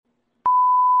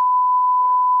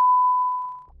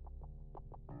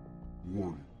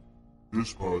Warning.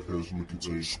 This podcast may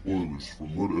contain spoilers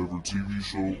from whatever TV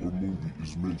show or movie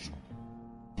is mentioned.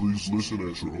 Please listen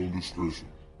at your own discretion.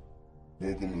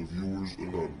 Welcome to Viewers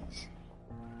Anonymous.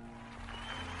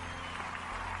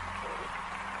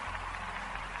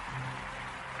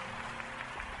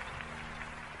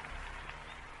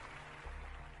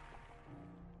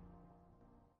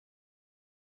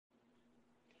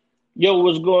 Yo,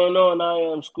 what's going on?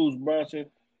 I am Scoots Bronson,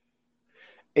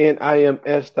 And I am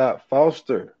S.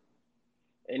 Foster.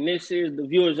 and this is the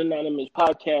Viewers Anonymous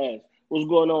podcast. What's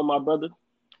going on, my brother?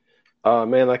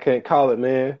 Man, I can't call it,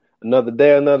 man. Another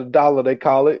day, another dollar, they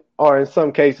call it. Or in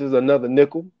some cases, another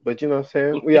nickel. But you know what I'm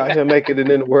saying? We out here making it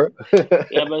in the world.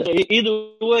 Yeah, but either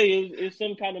way, it's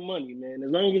some kind of money, man.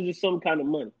 As long as it's some kind of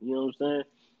money, you know what I'm saying?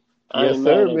 I Yes, ain't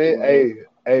sir, mad at man. you,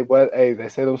 Hey, they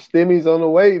say them stimmies on the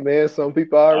way, man. Some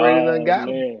people already done got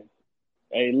them. man.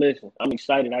 Hey, listen, I'm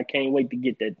excited. I can't wait to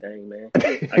get that thing, man. I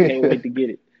can't wait to get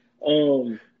it.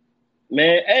 Man,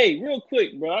 hey, real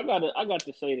quick, bro. I got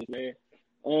to say this, man.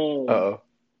 Uh-oh.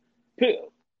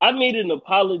 I need an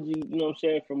apology, you know what I'm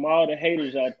saying, from all the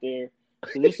haters out there.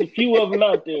 Because there's a few of them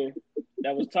out there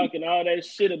that was talking all that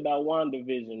shit about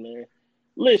WandaVision, man.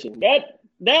 Listen, that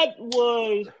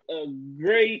was a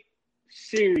great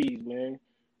series, man.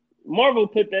 Marvel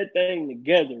put that thing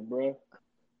together, bro.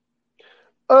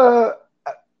 I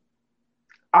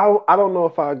don't know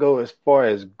if I go as far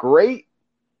as great.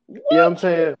 What? You know what I'm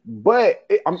saying? But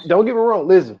don't get me wrong.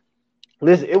 Listen,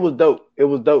 it was dope. It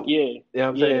was dope. Yeah. You know what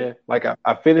I'm saying? Like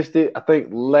I finished it, I think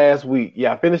last week.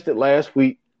 Yeah, I finished it last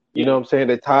week. You know what I'm saying?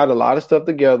 They tied a lot of stuff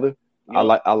together.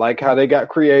 Yeah. I like how they got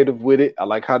creative with it. I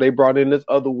like how they brought in this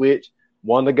other witch.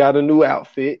 Wanda got a new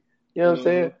outfit. You know what I'm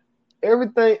saying?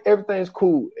 Everything's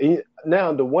cool. And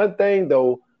now the one thing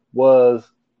though was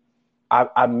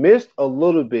I missed a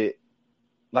little bit,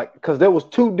 like, because there was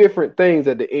two different things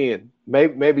at the end.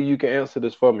 Maybe you can answer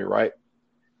this for me, right?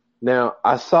 Now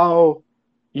I saw,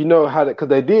 you know how because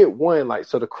they did one, like,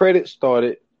 so the credits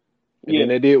started, and then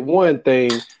they did one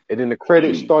thing, and then the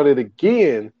credits started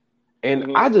again,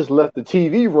 and I just left the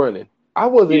TV running. I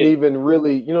wasn't even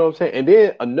really, you know what I'm saying? And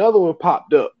then another one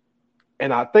popped up,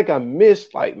 and I think I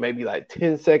missed maybe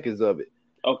 10 seconds of it.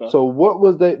 Okay. So what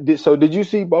was that? So did you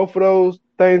see both of those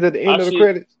things at the end of the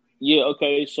credits? Yeah.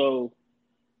 Okay. So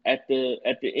at the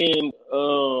end,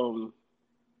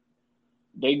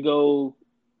 they go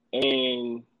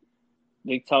and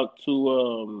they talk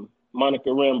to Monica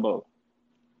Rambeau.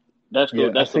 That's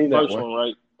the first one,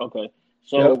 right? Okay.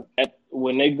 So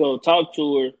when they go talk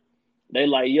to her, they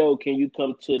like, yo, can you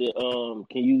come to the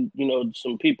can you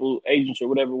some people, agents or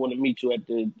whatever, want to meet you at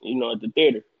the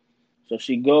theater. So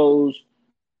she goes,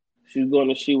 she's going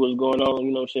to see what's going on,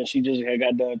 you know what I'm saying? She just had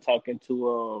got done talking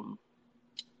to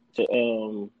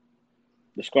the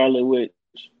Scarlet Witch.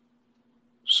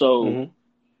 So you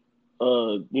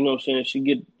know what I'm saying, she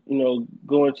get,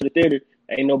 going to the theater,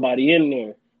 ain't nobody in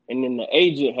there. And then the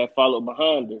agent had followed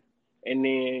behind her. And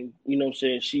then, you know what I'm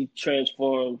saying, she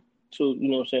transformed to, you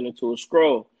know what I'm saying, into a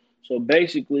scroll. So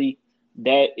basically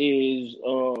that is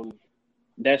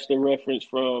that's the reference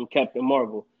from Captain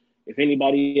Marvel. If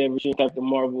anybody ever seen Captain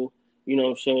Marvel, you know what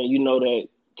I'm saying, you know that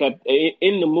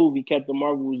in the movie, Captain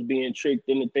Marvel was being tricked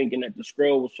into thinking that the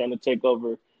Skrull was trying to take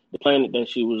over the planet that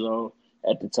she was on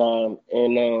at the time.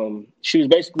 And she was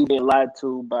basically being lied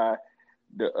to by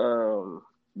the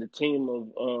team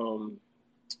of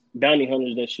bounty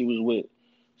hunters that she was with.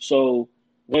 So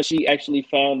when she actually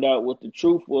found out what the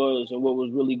truth was and what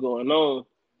was really going on,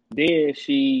 then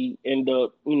she ended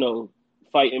up,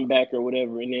 fighting back or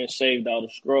whatever, and then saved all the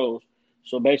Skrulls.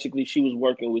 So basically she was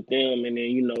working with them, and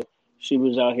then, she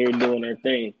was out here doing her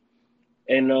thing.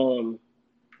 And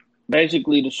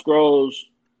basically the Skrulls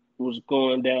was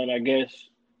going down, I guess,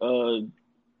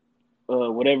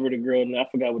 whatever the girl, I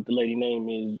forgot what the lady name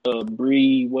is,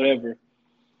 Brie, whatever.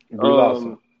 Brie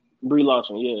Larson. Brie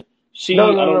Larson, yeah.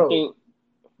 No.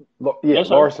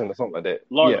 Larson or something like that.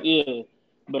 Yeah.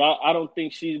 But I don't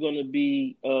think she's going to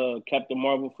be Captain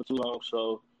Marvel for too long.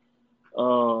 So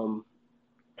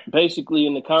basically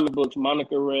in the comic books,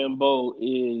 Monica Rambeau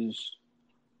is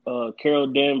Carol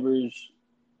Danvers'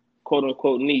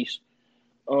 quote-unquote niece.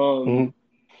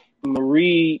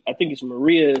 Marie, I think it's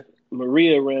Maria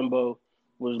Rambeau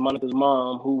was Monica's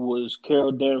mom, who was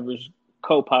Carol Danvers'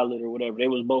 co-pilot or whatever. They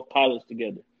was both pilots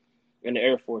together in the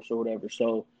Air Force or whatever.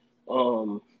 So,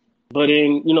 but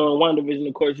in WandaVision,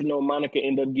 of course, Monica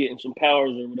ended up getting some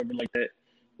powers or whatever like that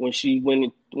when she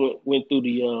went through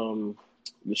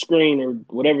the screen or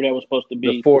whatever that was supposed to be.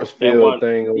 The force field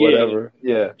thing or whatever.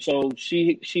 Yeah. So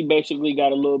she basically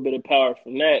got a little bit of power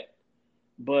from that.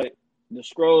 But the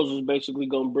Skrulls is basically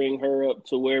gonna bring her up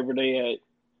to wherever they at,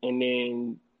 and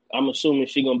then I'm assuming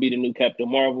she gonna be the new Captain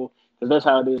Marvel because that's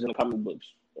how it is in the comic books.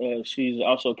 She's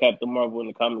also Captain Marvel in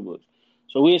the comic books,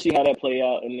 so we'll see how that play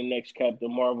out in the next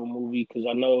Captain Marvel movie because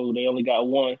I know they only got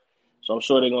one, so I'm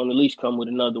sure they're gonna at least come with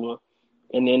another one.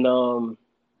 And then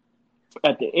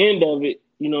at the end of it,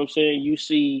 you know what I'm saying, you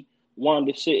see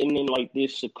Wanda sitting in like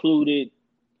this secluded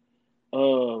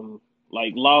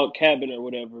like log cabin or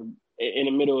whatever in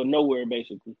the middle of nowhere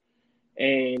basically.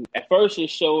 And at first it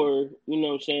show her, you know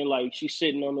what I'm saying, like she's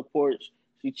sitting on the porch,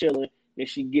 she chilling, then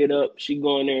she get up, she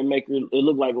go in there and make her it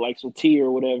look like some tea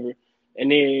or whatever.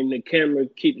 And then the camera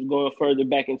keeps going further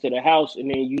back into the house and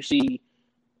then you see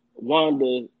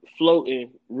Wanda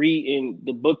floating, reading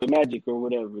the Book of Magic or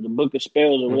whatever, the Book of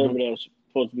Spells or whatever that's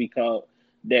supposed to be called,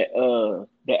 that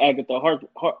Agatha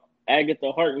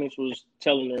Harkness was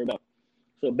telling her about.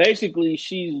 So basically,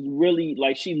 she's really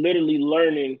like she literally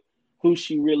learning who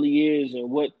she really is and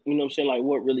what you know what I'm saying, like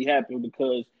what really happened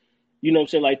because you know what I'm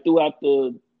saying, like throughout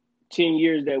the 10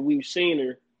 years that we've seen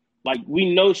her, like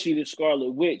we know she's the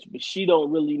Scarlet Witch, but she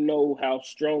don't really know how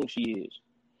strong she is.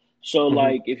 So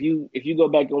like if you go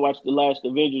back and watch the last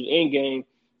Avengers Endgame,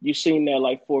 you seen that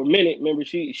like for a minute. Remember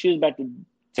she was about to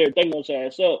tear Thanos'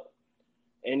 ass up,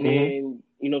 and then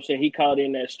you know what I'm saying he called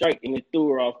in that strike and it threw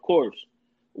her off course.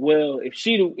 Well, if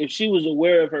she was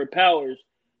aware of her powers,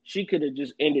 she could have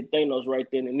just ended Thanos right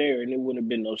then and there, and it wouldn't have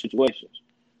been no situations.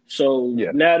 So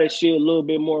now that she's a little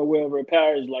bit more aware of her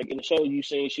powers, like in the show, you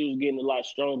seen she was getting a lot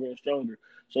stronger and stronger.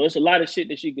 So it's a lot of shit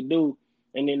that she could do.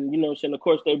 And then, you know what I'm saying, of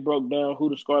course, they broke down who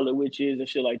the Scarlet Witch is and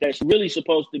shit like that. She's really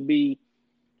supposed to be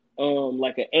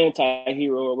like an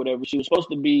anti-hero or whatever. She was supposed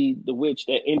to be the witch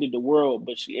that ended the world,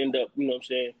 but she ended up, you know what I'm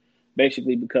saying,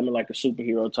 basically becoming like a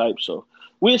superhero type. So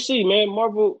we'll see, man.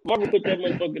 Marvel put that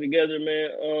motherfucker together, man.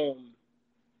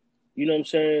 You know what I'm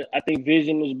saying? I think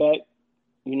Vision is back.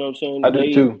 You know what I'm saying? I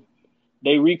do too.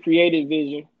 They recreated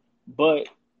Vision, but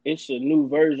it's a new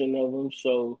version of him.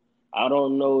 So I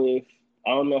don't know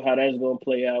how that's gonna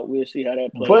play out. We'll see how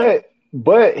that plays out.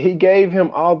 But he gave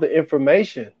him all the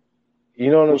information. You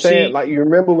know what I'm saying? See, like you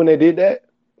remember when they did that?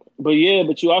 but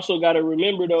you also got to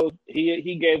remember though,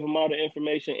 he gave him all the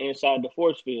information inside the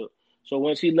force field. So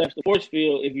once he left the force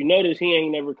field, if you notice, he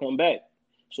ain't never come back.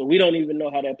 So we don't even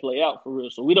know how that play out for real.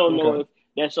 So we don't know if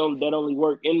that's something that only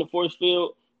work in the force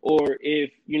field or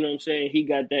if, you know what I'm saying, he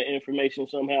got that information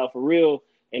somehow for real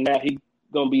and now he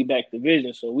gonna be back to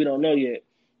Vision. So we don't know yet.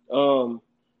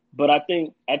 But I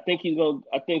think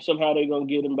somehow they're gonna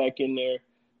get him back in there.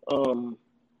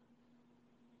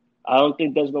 I don't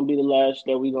think that's gonna be the last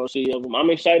that we're gonna see of him. I'm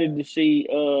excited to see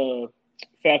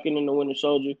Falcon and the Winter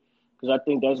Soldier because I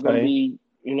think that's gonna be,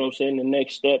 you know what I'm saying, the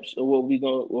next steps of what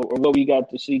what we got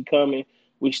to see coming.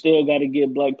 We still got to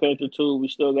get Black Panther 2. We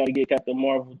still got to get Captain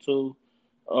Marvel 2.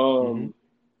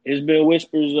 There's been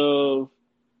whispers of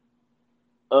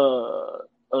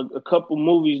a couple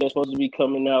movies that's supposed to be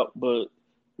coming out, but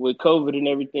with COVID and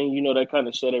everything, you know, that kind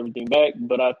of set everything back.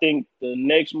 But I think the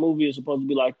next movie is supposed to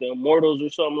be like The Immortals or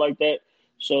something like that.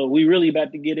 So we really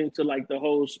about to get into like the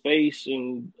whole space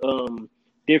and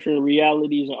different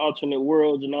realities and alternate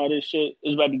worlds and all this shit.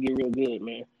 It's about to get real good,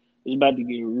 man. It's about to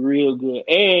get real good.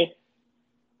 And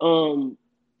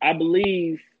I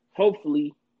believe,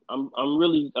 hopefully, I'm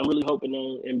really hoping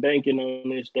on and banking on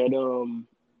this that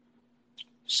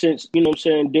since, you know what I'm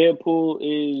saying, Deadpool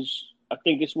is, I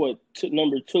think it's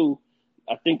number 2.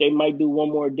 I think they might do one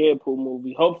more Deadpool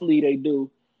movie. Hopefully they do.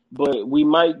 But we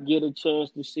might get a chance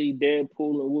to see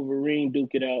Deadpool and Wolverine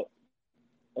duke it out.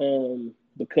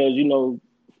 Because, you know,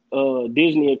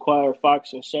 Disney acquired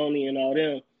Fox and Sony and all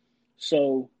them.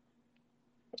 So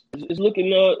it's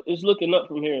looking up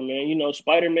from here, man. You know,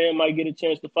 Spider-Man might get a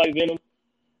chance to fight Venom.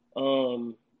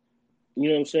 You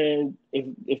know what I'm saying?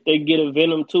 If they get a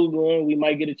Venom 2 going, we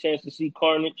might get a chance to see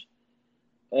Carnage.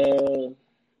 Trying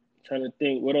to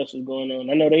think what else is going on.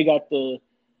 I know they got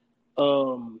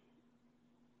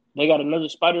another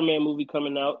Spider-Man movie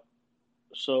coming out.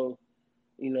 So,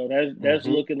 you know, that's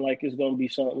looking like it's gonna be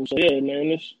something. So yeah,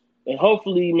 man, and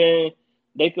hopefully, man,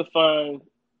 they could find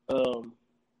a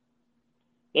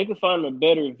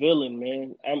better villain,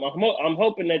 man. I'm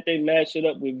hoping that they match it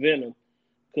up with Venom.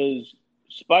 Because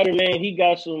Spider-Man, he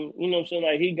got some, you know what I'm saying,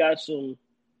 like he got some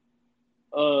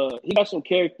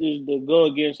characters to go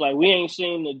against. Like we ain't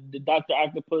seen the Dr.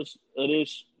 Octopus of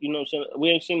this, you know what I'm saying? We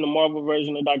ain't seen the Marvel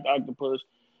version of Dr. Octopus.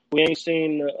 We ain't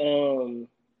seen the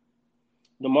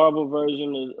Marvel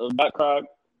version of Doc Ock.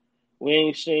 We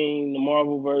ain't seen the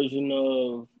Marvel version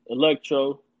of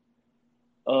Electro.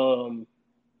 I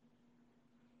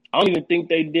don't even think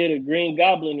they did a Green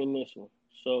Goblin in this one.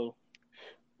 So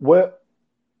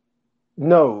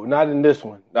No, not in this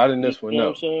one. Not in You this one. know what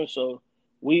I'm No. saying? So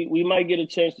we might get a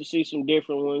chance to see some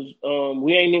different ones.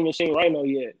 We ain't even seen Rhino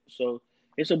yet, so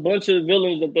it's a bunch of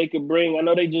villains that they could bring. I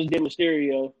know they just did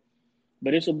Mysterio,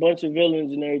 but it's a bunch of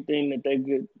villains and everything that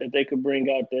they could bring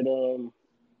out that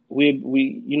we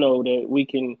that we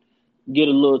can get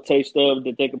a little taste of,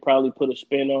 that they could probably put a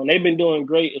spin on. They've been doing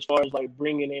great as far as like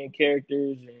bringing in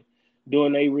characters and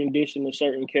doing a rendition of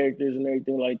certain characters and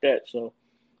everything like that. So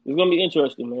it's gonna be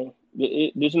interesting, man.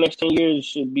 This next 10 years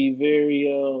should be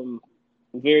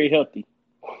very healthy.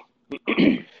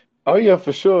 Oh yeah,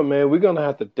 for sure, man. We're gonna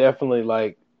have to definitely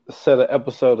like set an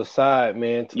episode aside,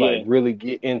 man, to like Yeah, really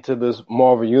get into this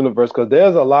Marvel universe because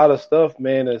there's a lot of stuff,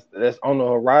 man, that's on the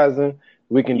horizon.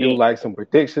 We can do yeah, like some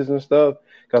predictions and stuff.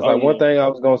 Because oh like one yeah. thing I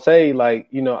was gonna say, like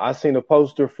I seen a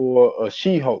poster for a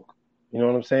She-Hulk. You know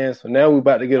what I'm saying? So now we're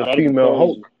about to get Oh, a that'd be female crazy.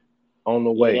 Hulk on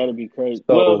the Yeah, way. that'd be crazy.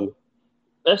 Well, So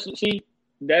that's see,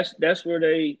 that's where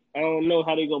I don't know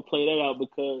how they gonna play that out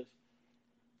because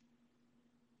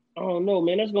I don't know,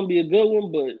 man. That's gonna be a good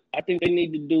one, but I think they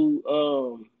need to do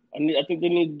I think they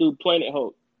need to do Planet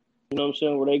Hulk. You know what I'm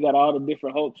saying? Where they got all the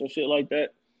different Hulks and shit like that.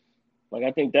 Like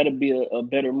I think that'd be a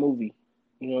better movie.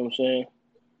 You know what I'm saying?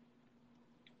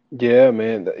 yeah,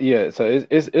 man. Yeah, so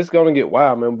it's gonna get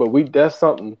wild, man. But that's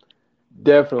something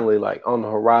definitely like on the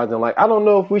horizon. Like I don't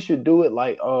know if we should do it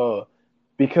like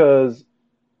because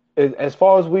as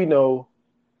far as we know,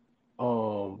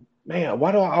 man,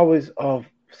 why do I always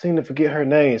seem to forget her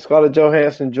name? Scarlett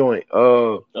Johansson joint.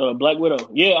 Black Widow.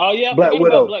 Yeah, oh yeah, I Black forgot about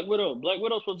Widow. Black Widow. Black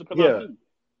Widow's supposed to come out Yeah. too.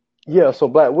 Yeah, so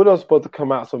Black Widow's supposed to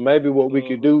come out. So maybe what we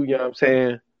could Mm-hmm. do, you know what I'm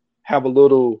saying, have a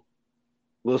little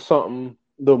something,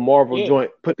 little Marvel Yeah,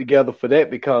 joint put together for that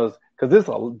because it's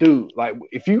a dude, like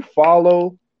if you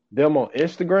follow them on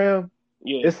Instagram,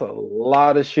 yeah. it's a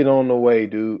lot of shit on the way,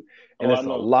 dude. And Oh, I it's a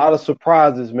know. lot of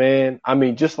surprises, man. I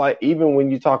mean, just like even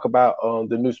when you talk about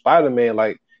the new Spider-Man,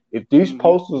 like if these Mm-hmm.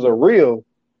 posters are real,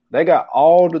 they got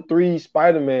all the three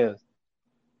Spider-Mans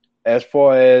as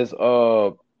far as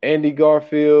Andy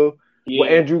Garfield, Yeah,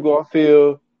 Andrew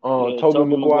Garfield, yeah. Tobey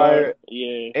Tobey Maguire. Maguire,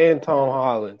 Yeah. and Tom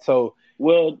Holland. So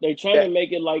Well, they trying to that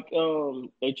make it like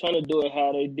they trying to do it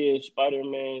how they did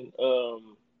Spider-Man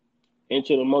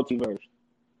into the multiverse.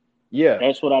 yeah.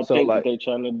 That's what I So think that like they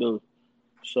trying to do.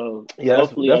 So yeah,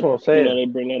 hopefully, that's what I'm saying. they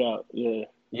bring that out. Yeah,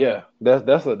 Yeah,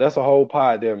 that's a whole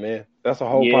pod there, man. That's a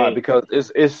whole pod yeah. because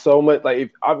it's so much. Like, if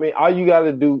I mean, all you got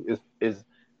to do is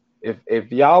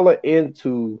if y'all are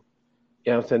into,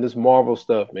 you know what I'm saying, this Marvel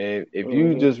stuff, man. If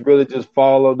you Mm-hmm. just really just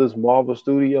follow this Marvel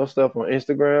Studio stuff on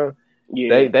Instagram, Yeah.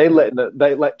 they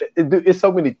like it's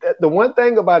so many. The one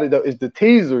thing about it though is the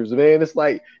teasers, man. It's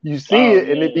like you see Oh it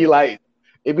and man. it'd be like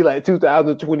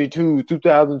 2022,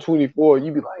 2024.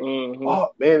 You'd be like, Mm-hmm. oh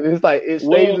man, it's like it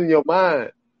stays Well, in your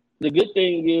mind. the good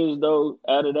thing is though,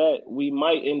 out of that, we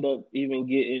might end up even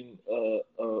getting uh,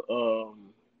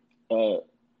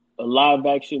 a live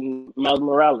action Miles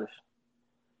Morales.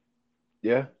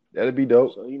 Yeah, that'd be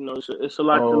dope. So it's a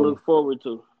lot to Um, look forward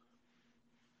to.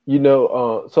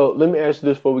 so let me ask you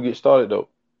this before we get started though.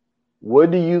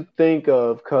 What do you think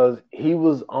of? Because he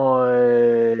was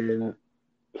on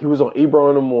Ebro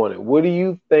in the morning. What do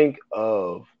you think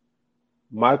of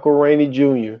Michael Rainey Jr.?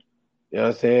 You know what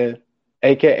I'm saying,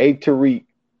 aka Tariq,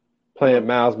 playing No,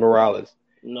 Miles Morales.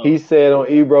 He no, said on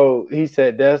Ebro, he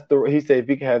said if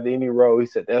he could have any role, he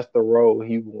said that's the role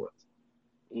he wants.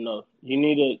 no. You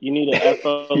need a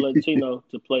Afro Latino to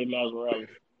play Miles Morales.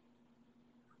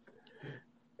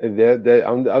 And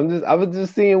I was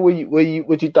just seeing what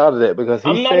you thought of that because he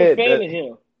I'm not a said fan that. of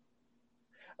him.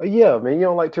 Oh, yeah, man, you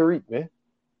don't like Tariq, man.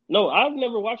 No, I've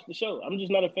never watched the show. I'm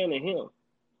just not a fan of him.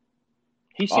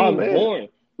 He Oh seems man, boring.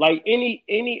 Like any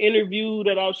interview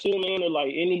that I've seen him in, or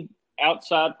like any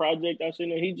outside project I've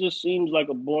seen him, he just seems like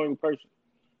a boring person.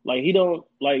 Like he don't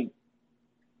like.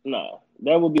 Nah,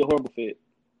 that would be a horrible fit.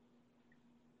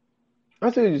 I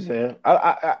see what you're saying.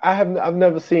 I've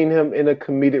never seen him in a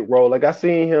comedic role. Like I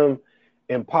seen him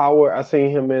in Power. I seen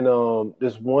him in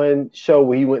this one show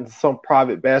where he went to some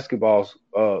private basketball.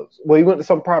 He went to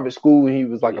some private school and he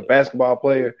was like a Yeah, basketball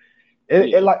player. And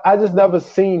yeah, like I just never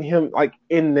seen him like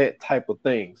in that type of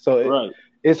thing. So right.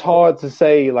 it's hard to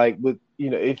say like with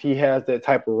if he has that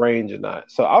type of range or not.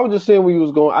 So I was just saying where he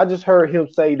was going. I just heard him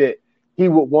say that he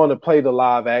would want to play the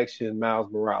live action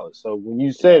Miles Morales. So when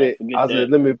you said Nah, it, forget I that. said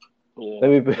Yeah, let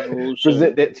me no sir,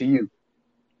 present that to you.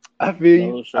 I feel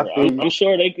you. no I sir. feel you. I'm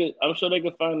sure they could. I'm sure they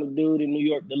could find a dude in New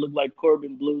York that looked like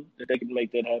Corbin Blue that they could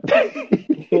make that happen.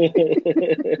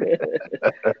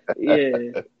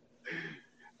 Yeah,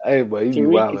 Hey, boy, you be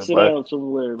Tariq can wilding, sit boy. down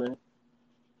somewhere, man.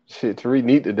 Shit, Tariq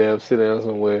need to damn sit down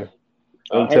somewhere.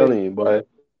 I I'm heard. telling you, boy.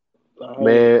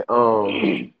 Man,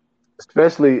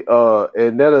 especially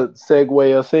and that'll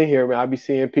segue us in here, man. I be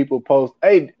seeing people post,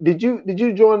 "Hey, did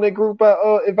you join that group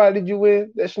I invited you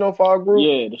in, that Snowfall group?"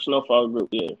 Yeah, the Snowfall group,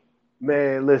 yeah.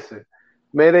 Man, listen.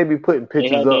 Man, they be putting They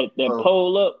pictures had up. that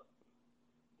poll up.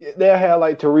 They'll have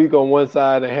like Tariq on one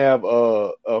side and have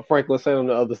Franklin Saint on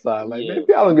the other side. Like, man, if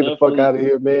y'all don't get the fuck out of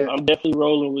here, man. I'm definitely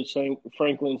rolling with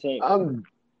Franklin Saint. I'm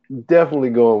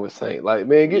definitely going with Saint. Like,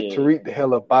 man, get Tariq the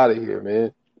hell up out of here,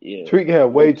 man. Yeah. Tariq had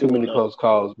way too many close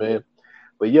calls, man.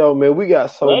 But yo, man, we got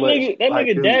so much. That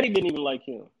nigga daddy didn't even like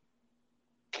him.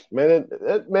 Man,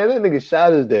 that nigga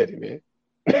shot his daddy, man.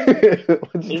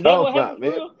 What you Is that what happened,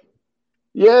 man? bro?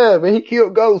 Yeah, man, he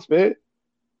killed Ghost, man.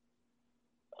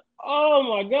 Oh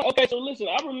my god. Okay, so listen,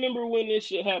 I remember when this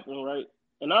shit happened, right?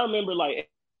 And I remember like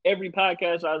every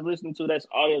podcast I was listening to, that's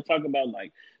all they'll talk about,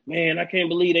 like, man, I can't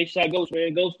believe they shot Ghost,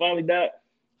 man. Ghost finally died.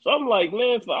 So I'm like,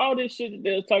 man, for all this shit that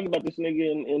they'll talk about this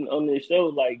nigga in on this show,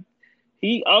 like,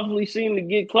 he awfully seemed to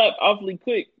get clapped awfully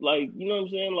quick. Like, you know what I'm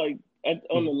saying? Like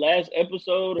on the last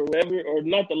episode or whatever, or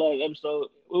not the last episode, it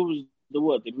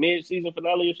was the mid-season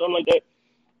finale or something like that.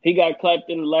 He got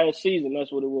clapped in the last season.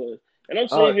 That's what it was. And I'm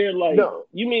sitting here like,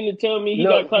 you mean to tell me he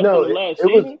got clapped in the last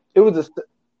season? It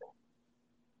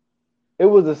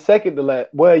was the second to last.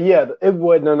 Well, yeah, it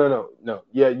was no.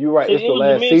 Yeah, you're right. See, it's the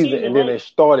last season, and then they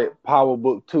started Power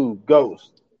Book 2,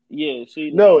 Ghost. Yeah,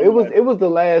 see. No, it was the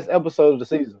last episode of the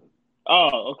season.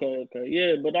 Oh, okay.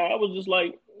 Yeah, but I was just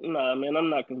like, nah, man, I'm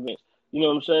not convinced. You know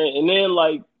what I'm saying? And then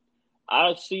like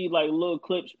I see like little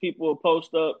clips people will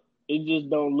post up. It just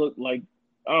don't look like,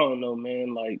 I don't know,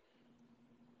 man. Like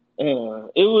it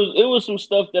was some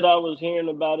stuff that I was hearing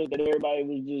about it that everybody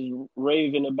was just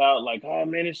raving about, like, oh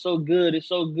man, it's so good.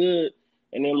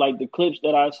 And then like the clips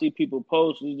that I see people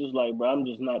post, it's just like, bro, I'm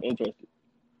just not interested.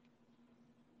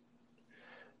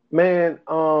 Man,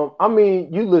 I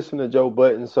mean, you listen to Joe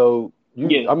Budden, so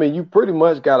I mean, you pretty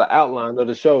much got an outline of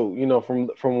the show, you know,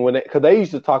 from when because they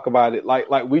used to talk about it like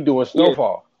we do in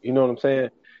Snowfall. You know what I'm saying?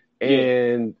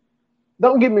 And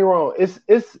don't get me wrong,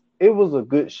 it was a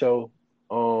good show.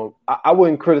 I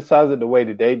wouldn't criticize it the way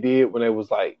that they did when it was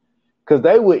like, because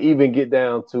they would even get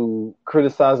down to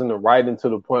criticizing the writing to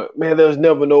the point, man, there's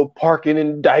never no parking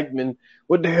in Dykeman.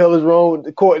 What the hell is wrong with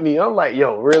the Courtney? I'm like,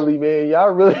 yo, really, man?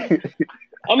 Y'all really?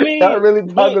 I mean, y'all really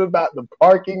talking about the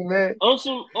parking, man? On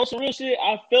some real shit,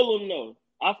 I feel him though.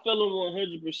 I feel him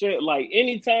 100%. Like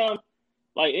anytime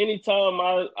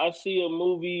I see a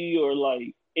movie or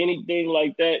like anything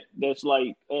like that, that's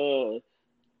like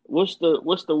what's the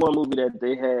one movie that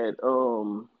they had?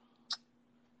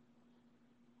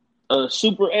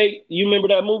 Super 8. You remember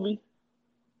that movie?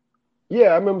 Yeah,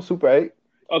 I remember Super 8.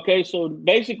 Okay, so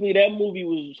basically that movie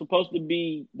was supposed to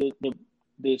be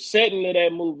the setting of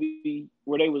that movie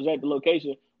where they was at the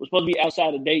location was supposed to be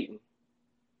outside of Dayton.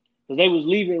 Because they was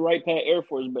leaving right past Air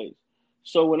Force Base.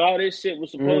 So when all this shit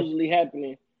was supposedly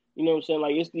happening, you know what I'm saying?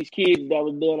 Like, it's these kids that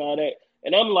was doing all that.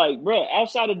 And I'm like, bro,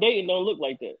 outside of Dayton don't look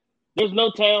like that. There's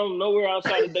no town nowhere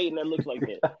outside of Dayton that looks like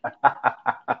that.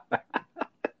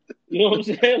 You know what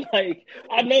I'm saying? Like,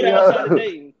 I know the outside of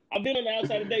Dayton. I've been on the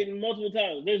outside of Dayton multiple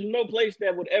times. There's no place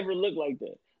that would ever look like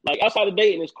that. Like, outside of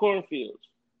Dayton is cornfields.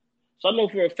 So I know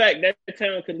for a fact that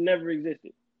town could have never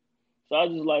existed. So I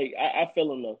was just like, I feel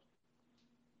them though.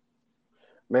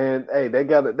 Man, hey, they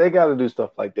gotta do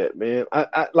stuff like that, man.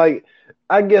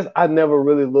 I guess I never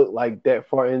really looked like that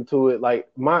far into it. Like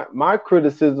my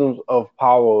criticisms of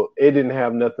Power, it didn't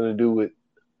have nothing to do with,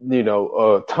 you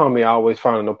know, Tommy always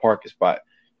finding a parking spot.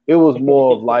 It was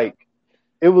more of like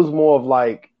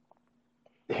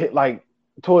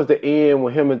towards the end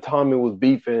when him and Tommy was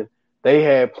beefing, they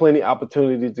had plenty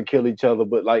opportunities to kill each other,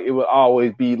 but like it would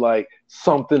always be like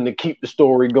something to keep the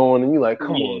story going, and you're like,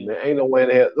 come on, man, ain't no way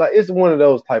to have, like, it's one of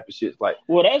those type of shits. Like,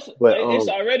 well, it's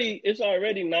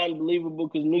already non-believable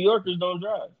because New Yorkers don't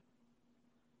drive.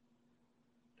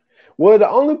 Well, the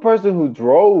only person who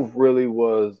drove really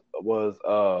was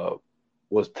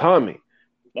Tommy.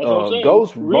 That's what I'm saying.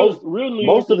 Ghost, real New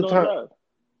most of Yorkers the time, don't drive.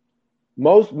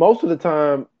 most of the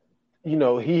time, you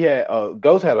know, he had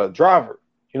Ghost had a driver.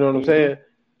 You know what I'm saying?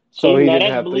 So he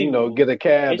didn't have to, you know, get a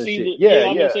cab and shit. Yeah,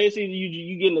 I'm gonna say it's either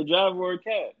you getting a driver or a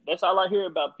cab. That's all I hear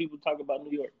about people talk about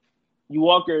New York. You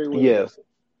walk everywhere. Yes.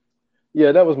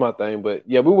 Yeah, that was my thing. But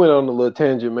yeah, we went on a little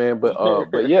tangent, man. But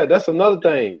yeah, that's another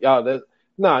thing, y'all. You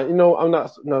know, I'm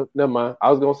not. No, never mind. I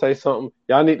was gonna say something.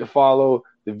 Y'all need to follow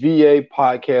the VA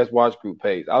Podcast Watch Group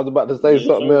page. I was about to say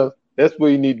something else. That's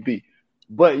where you need to be.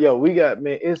 But yo, we got,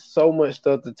 man, it's so much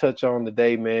stuff to touch on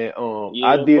today, man.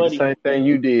 I did the same thing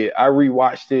you did. I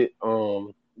rewatched it,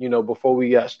 you know, before we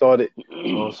got started,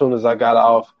 as soon as I got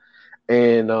off.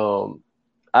 And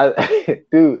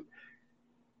Dude,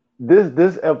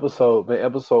 this episode, man,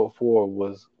 episode 4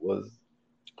 was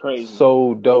Crazy.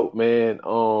 so dope, man.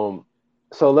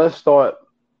 So let's start,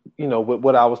 with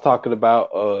what I was talking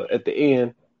about at the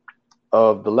end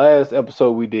of the last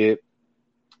episode we did.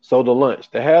 So the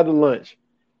lunch, they had the lunch,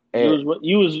 and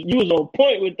You was on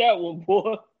point with that one,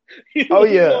 boy. You oh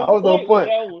was yeah, I on was on point with point.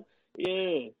 that one.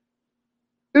 Yeah.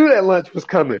 Knew that lunch was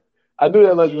coming. I knew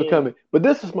that lunch was Yeah. coming. But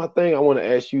this is my thing I want to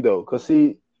ask you though, cause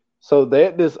see, so they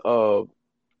had this country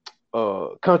Yeah,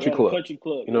 the club. country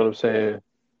club. You know what I'm saying?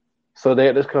 So they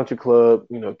at this country club,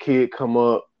 kid come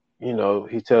up,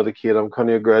 he tell the kid, I'm coming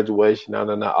to your graduation,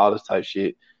 all this type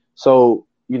shit. So,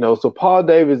 so Paul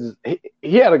Davis,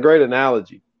 he had a great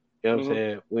analogy, you know what I'm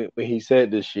saying, when he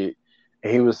said this shit.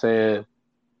 And he was saying,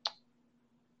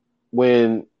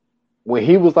 when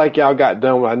he was like, y'all got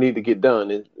done what I need to get done,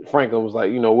 and Franklin was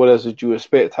like, what else did you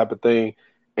expect type of thing.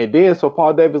 And then so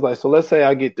Paul Davis like, so let's say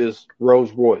I get this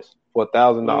Rolls Royce for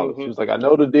 $1,000. He was like, I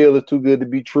know the deal is too good to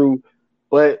be true,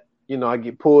 but I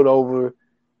get pulled over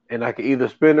and I could either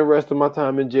spend the rest of my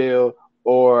time in jail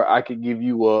or I could give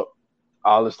you up,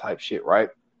 all this type shit, right?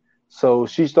 So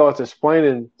she starts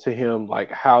explaining to him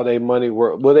like how their money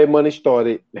work, where their money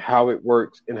started, how it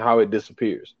works, and how it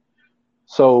disappears.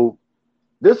 So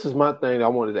this is my thing I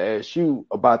wanted to ask you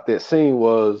about that scene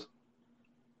was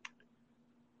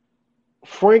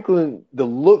Franklin, the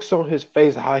looks on his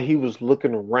face, how he was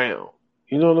looking around.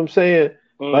 You know what I'm saying?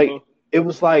 Like, it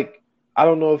was like, I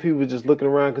don't know if he was just looking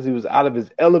around because he was out of his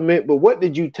element, but what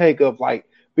did you take of, like,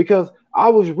 because I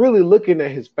was really looking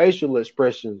at his facial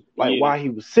expressions, like, while he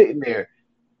was sitting there.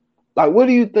 Like, what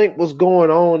do you think was going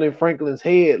on in Franklin's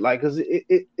head? Like, because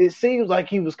it seems like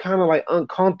he was kind of, like,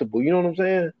 uncomfortable. You know what I'm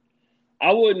saying?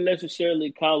 I wouldn't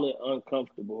necessarily call it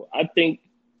uncomfortable. I think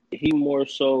he more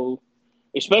so,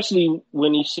 especially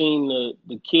when he seen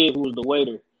the kid who was the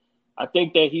waiter, I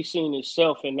think that he seen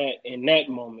himself in that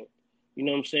moment. You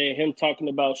know what I'm saying? Him talking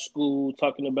about school,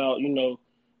 talking about,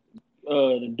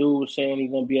 the dude was saying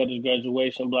he's gonna be at his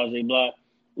graduation, blah blah blah.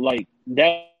 Like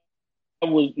that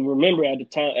was, remember, at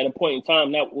a point in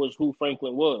time, that was who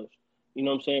Franklin was. You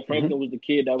know what I'm saying? Franklin was the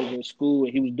kid that was in school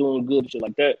and he was doing good and shit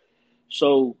like that.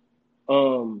 So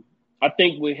I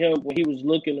think with him, when he was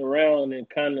looking around and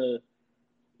kind of,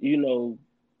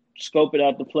 scoping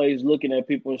out the place, looking at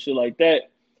people and shit like that,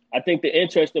 I think the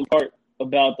interesting part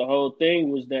about the whole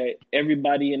thing was that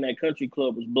everybody in that country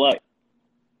club was black.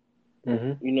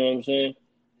 You know what I'm saying?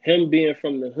 Him being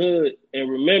from the hood, and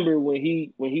remember when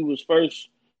he was first,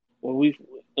 when we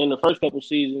in the first couple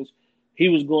seasons, he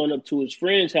was going up to his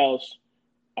friend's house.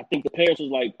 I think the parents was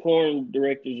like porn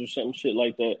directors or something shit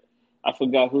like that. I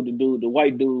forgot who the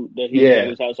white dude that he was at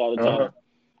his house all the time.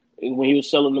 And when he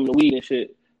was selling them the weed and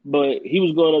shit. But he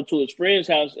was going up to his friend's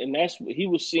house, and he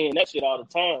was seeing that shit all the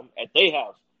time at their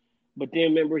house. But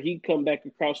then remember, he come back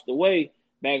across the way,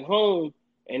 back home,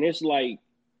 and it's like,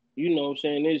 you know what I'm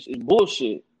saying, it's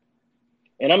bullshit.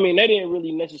 And I mean, they didn't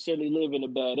really necessarily live in a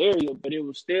bad area, but it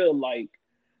was still like,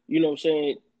 you know what I'm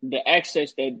saying, the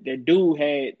access that dude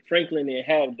had, Franklin didn't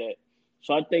have that.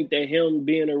 So I think that him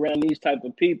being around these type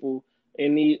of people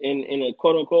in a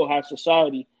quote unquote high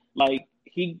society, like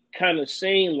he kind of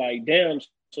seen like, damn,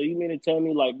 so you mean to tell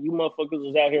me like you motherfuckers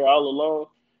is out here all alone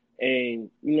and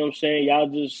you know what I'm saying, y'all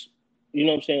just, you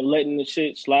know what I'm saying, letting the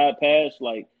shit slide past,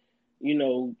 like,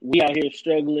 we out here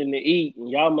struggling to eat and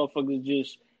y'all motherfuckers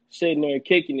just sitting there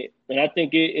kicking it. And I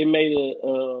think it made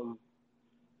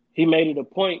he made it a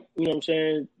point, you know what I'm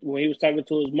saying, when he was talking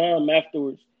to his mom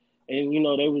afterwards. And,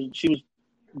 she was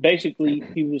basically,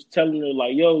 he was telling her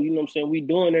like, yo, you know what I'm saying, we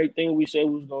doing everything we said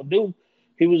we was going to do.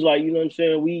 He was like, you know what I'm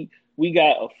saying, we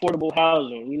got affordable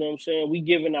housing, you know what I'm saying, we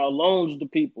giving out loans to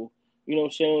people, you know what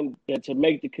I'm saying, that to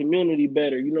make the community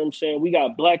better, you know what I'm saying, we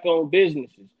got black owned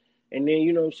businesses. And then,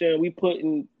 you know what I'm saying,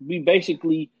 we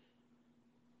basically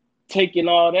taking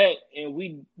all that and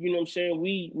we, you know what I'm saying,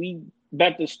 we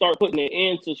about to start putting an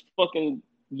end to fucking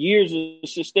years of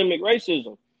systemic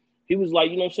racism. He was like,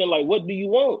 you know what I'm saying, like, what do you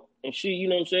want? And she, you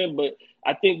know what I'm saying, but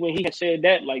I think when he had said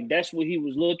that, like, that's what he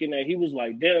was looking at. He was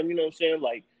like, damn, you know what I'm saying,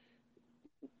 like,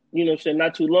 you know what I'm saying,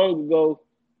 not too long ago,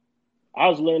 I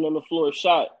was laying on the floor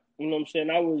shot. You know what I'm saying?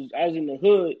 I was in the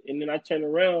hood, and then I turned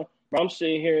around, but I'm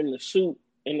sitting here in the suit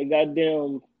in the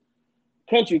goddamn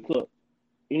country club.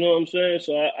 You know what I'm saying?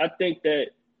 So I think that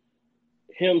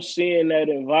him seeing that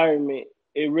environment,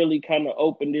 it really kind of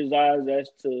opened his eyes as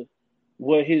to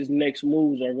what his next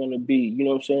moves are going to be. You know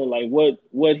what I'm saying? Like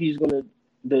what he's going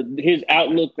to, his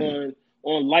outlook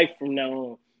on life from now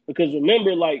on. Because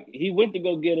remember, like, he went to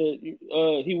go get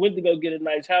a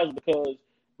nice house because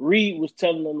Reed was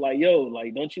telling him like, yo,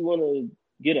 like, don't you want to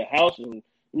get a house and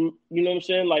You know what I'm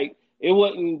saying? Like, it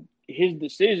wasn't his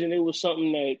decision. It was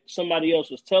something that somebody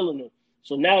else was telling him.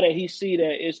 So now that he see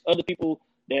that it's other people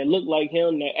that look like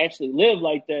him that actually live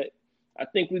like that, I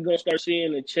think we're gonna start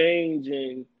seeing a change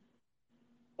in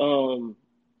the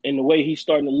way he's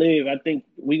starting to live. I think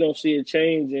we're gonna see a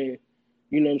change in,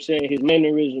 you know what I'm saying, his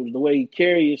mannerisms, the way he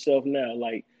carry himself now.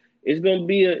 Like, it's gonna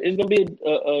be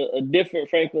a different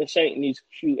Franklin Saint in these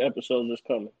few episodes that's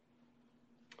coming.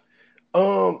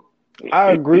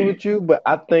 I agree with you, but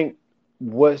I think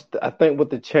what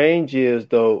the change is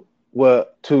though, well,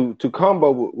 to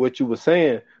combo with what you were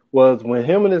saying was when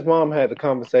him and his mom had the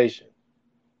conversation,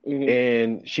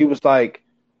 and she was like,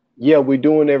 "Yeah, we're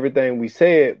doing everything we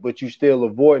said, but you still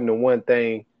avoiding the one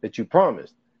thing that you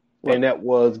promised, and that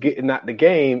was getting out the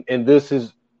game. And this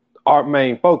is our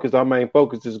main focus. Our main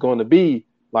focus is going to be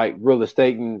like real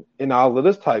estate and all of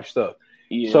this type stuff."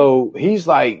 Yeah. So he's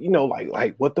like,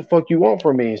 like what the fuck you want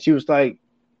from me? And she was like,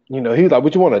 he was like,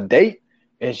 "What, you want, a date?"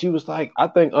 And she was like, "I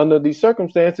think under these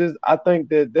circumstances, I think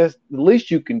that that's the least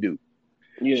you can do."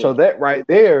 Yeah. So that right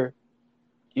there,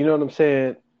 you know what I'm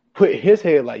saying, put his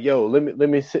head like, "Yo, let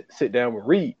me sit down with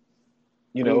Reed."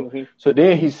 So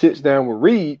then he sits down with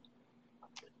Reed,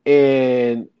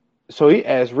 and so he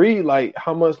asked Reed, like,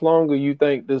 "How much longer you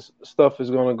think this stuff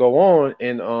is gonna go on?"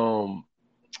 And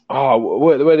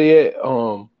where they at?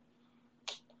 I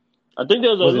think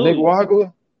there's was it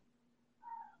Nicaragua?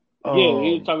 Yeah,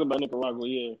 he was talking about Nicaragua.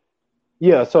 Yeah.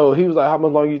 Yeah, so he was like, "How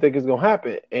much longer you think it's gonna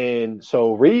happen?" And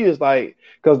so Reed is like,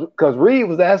 because Reed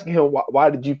was asking him, why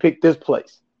did you pick this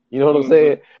place? You know what I'm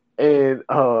saying? And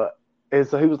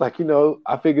so he was like,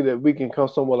 "I figured that we can come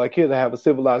somewhere like here to have a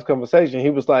civilized conversation." He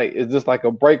was like, "Is this like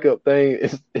a breakup thing?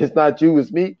 It's not you,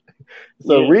 it's me."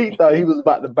 So Reed thought he was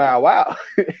about to bow out.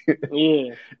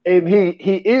 Yeah. And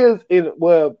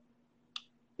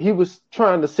he was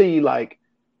trying to see like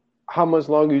how much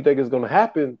longer you think it's going to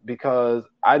happen, because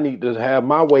I need to have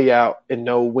my way out and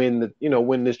know when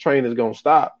when this train is going to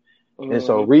stop. And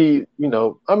so Reed,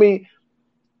 I mean,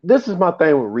 this is my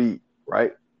thing with Reed,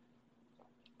 right?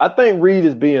 I think Reed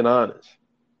is being honest.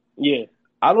 Yeah.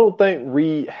 I don't think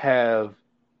Reed have,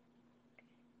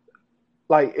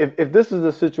 like, if this is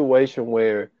a situation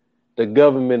where the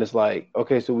government is like,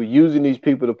 okay, so we're using these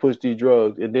people to push these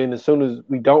drugs, and then as soon as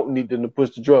we don't need them to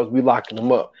push the drugs, we locking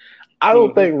them up. I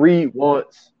don't think Reed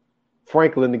wants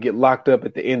Franklin to get locked up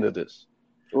at the end of this.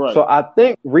 Right. So I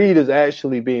think Reed is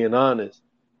actually being honest.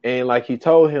 And like he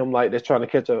told him, like, they're trying to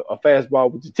catch a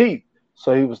fastball with your teeth.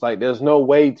 So he was like, there's no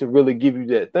way to really give you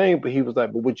that thing. But he was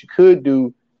like, but what you could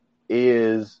do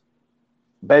is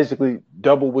basically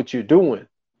double what you're doing.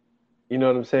 You know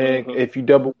what I'm saying? If you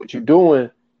double what you're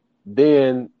doing,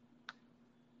 then,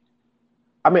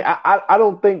 I mean, I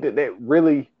don't think that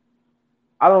really,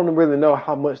 I don't really know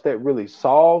how much that really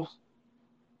solves,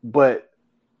 but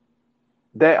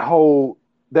that whole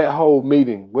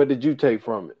meeting, what did you take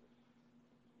from it?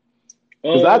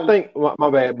 Because I think, my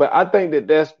bad, but I think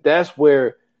that's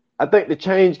where I think the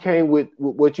change came with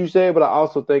what you said, but I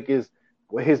also think is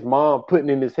his mom putting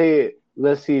in his head,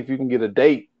 let's see if you can get a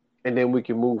date, and then we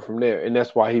can move from there. And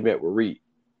that's why he met with Reed.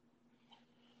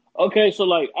 Okay, so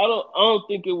like I don't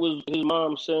think it was his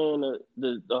mom saying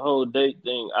the whole date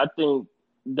thing. I think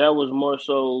that was more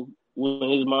so when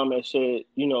his mom had said,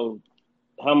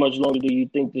 how much longer do you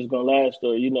think this is gonna last,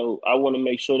 or I want to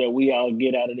make sure that we all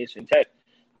get out of this intact.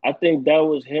 I think that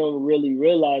was him really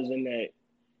realizing that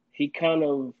he kind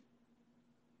of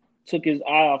took his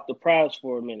eye off the prize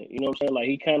for a minute. You know what I'm saying? Like,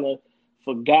 he kind of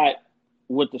forgot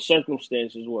what the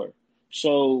circumstances were.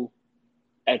 So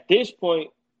at this point,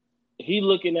 he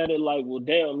looking at it like, well,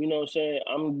 damn, you know what I'm saying?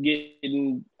 I'm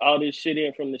getting all this shit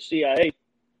in from the CIA.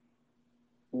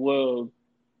 Well,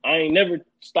 I ain't never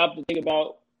stopped to think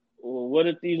about, well, what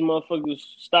if these motherfuckers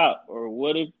stop? Or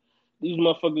what if these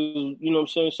motherfuckers, you know what I'm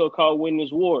saying, so-called win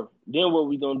this war? Then what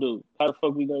we gonna do? How the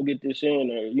fuck we gonna get this in?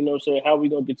 Or, you know what I'm saying, how we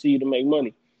gonna continue to make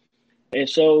money? And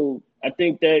so I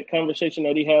think that conversation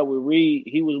that he had with Reed,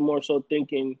 he was more so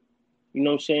thinking, you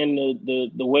know what I'm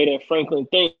saying, the way that Franklin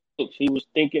thinks. He was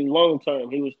thinking long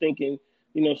term. He was thinking,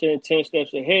 you know what I'm saying, 10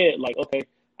 steps ahead. Like, okay,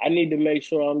 I need to make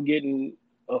sure I'm getting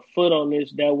a foot on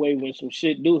this. That way, when some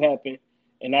shit do happen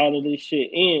and all of this shit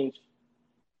ends,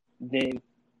 then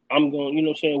I'm going, you know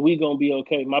what I'm saying, we going to be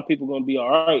okay. My people going to be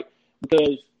all right.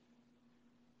 Because,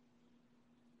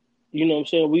 you know what I'm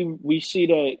saying, we see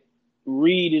that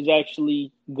Reed is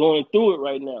actually going through it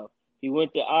right now. He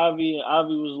went to Avi, and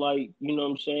Avi was like, you know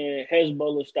what I'm saying,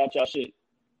 Hezbollah, stop y'all shit.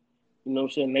 You know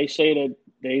what I'm saying? They say that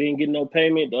they didn't get no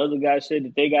payment. The other guy said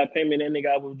that they got payment and they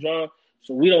got withdrawn.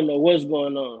 So we don't know what's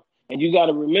going on. And you got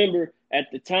to remember, at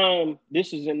the time,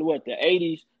 this is in the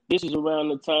 80s, this is around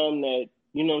the time that,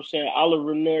 you know what I'm saying,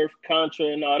 Oliver North, Contra,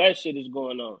 and all that shit is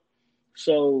going on.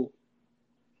 So,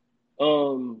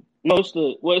 no, it's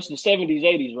the 70s,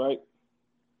 80s, right?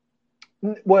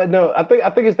 Well, no, I think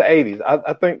it's the 80s.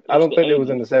 I don't think it was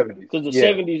in the 70s. Because the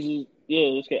 70s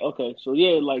is okay. So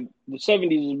yeah, like the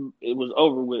 70s, it was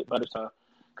over with by the time.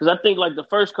 Because I think like the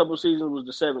first couple seasons was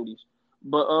the 70s,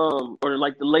 but or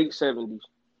like the late 70s.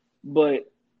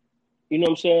 But you know what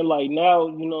I'm saying? Like now,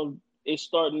 you know, it's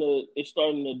starting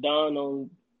to dawn on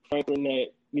Franklin that,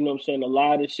 you know what I'm saying, a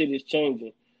lot of shit is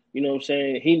changing. You know what I'm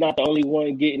saying? He's not the only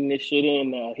one getting this shit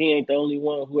in now. He ain't the only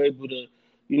one who able to,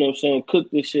 you know what I'm saying,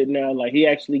 cook this shit now. Like, he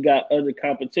actually got other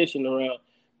competition around.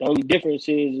 The only difference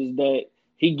is that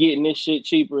he getting this shit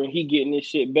cheaper and he getting this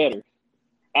shit better.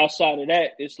 Outside of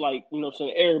that, it's like, you know what I'm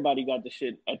saying, everybody got the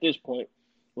shit at this point.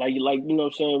 Like you know what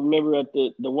I'm saying, remember at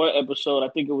the one episode, I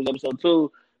think it was episode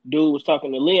 2, dude was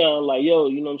talking to Leon, like, yo,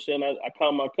 you know what I'm saying, I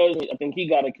called my cousin, I think he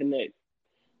got to connect.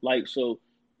 Like, so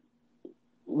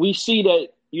we see that,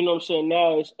 you know what I'm saying,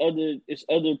 now it's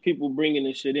other people bringing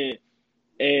this shit in.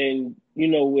 And, you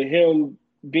know, with him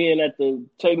being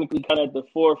technically kind of at the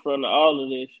forefront of all of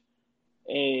this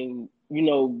and, you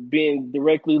know, being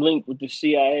directly linked with the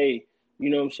CIA, you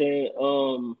know what I'm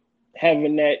saying,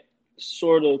 having that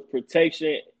sort of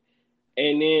protection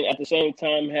and then at the same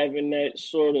time having that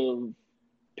sort of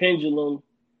pendulum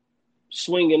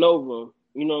swinging over him,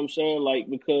 you know what I'm saying? Like,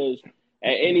 because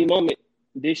at any moment,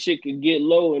 this shit could get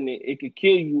low and it could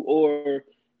kill you, or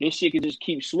this shit could just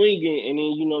keep swinging, and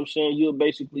then, you know what I'm saying, you'll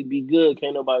basically be good.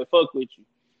 Can't nobody fuck with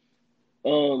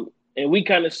you. And we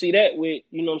kind of see that with,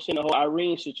 you know what I'm saying, the whole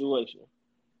Irene situation.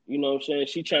 You know what I'm saying?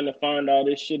 She trying to find all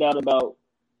this shit out about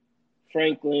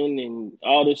Franklin and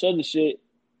all this other shit.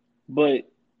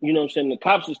 But, you know what I'm saying, the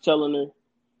cops is telling her,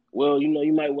 well, you know,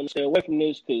 you might want to stay away from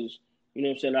this because, you know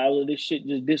what I'm saying, all of this shit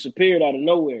just disappeared out of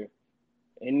nowhere.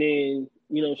 And then,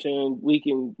 you know what I'm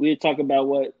saying, we'll talk about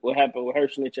what happened with her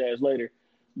snitch ass later.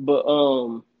 But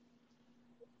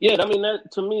yeah, I mean,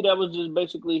 that to me, that was just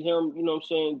basically him, you know what I'm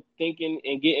saying, thinking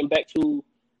and getting back to,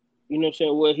 you know what I'm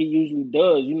saying, what he usually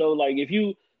does. You know, like, if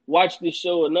you watch this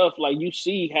show enough, like, you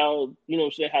see how, you know what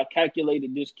I'm saying, how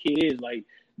calculated this kid is. Like,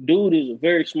 dude is a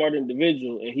very smart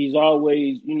individual, and he's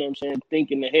always, you know what I'm saying,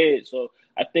 thinking ahead. So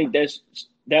I think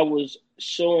that was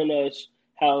showing us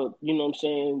how, you know what I'm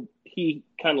saying, he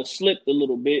kind of slipped a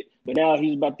little bit, but now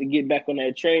he's about to get back on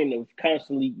that train of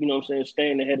constantly, you know what I'm saying,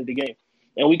 staying ahead of the game.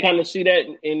 And we kind of see that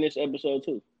in this episode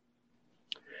too.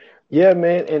 Yeah,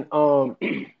 man. And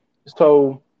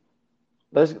so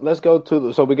let's go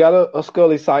to so we got a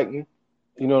Scully sighting.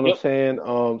 You know what I'm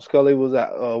saying? Scully was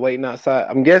waiting outside.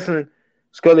 I'm guessing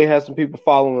Scully had some people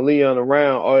following Leon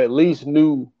around, or at least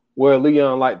knew where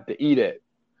Leon liked to eat at.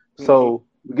 So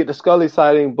we get the Scully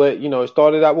sighting, but, you know, it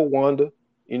started out with Wanda.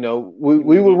 You know,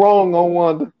 we were wrong on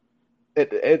Wanda.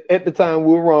 At the time,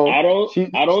 we were wrong. I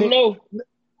don't know.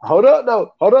 Hold up,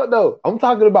 though. I'm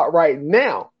talking about right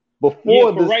now,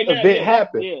 before this event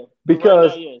happened. Yeah,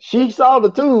 because right now, she saw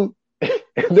the tooth,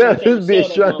 and now this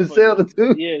bitch trying to sell the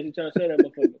tooth. Yeah, she's trying to sell that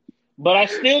motherfucker. But I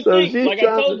still think, like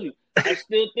I told you, I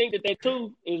still think that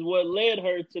tooth is what led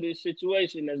her to this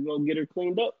situation that's going to get her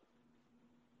cleaned up.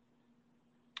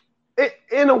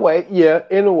 In a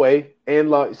way.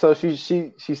 And like, so she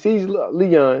sees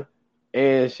Leon,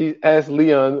 and she asks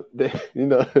Leon, you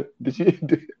know,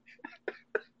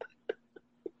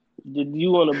 did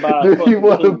you want to buy? Do you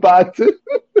want to buy too?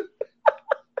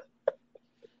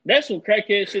 That's some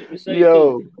crackhead shit to say.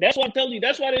 Yo, too. That's why I'm telling you.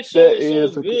 That's why this show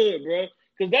is so good, bro.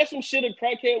 Because that's some shit a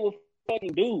crackhead will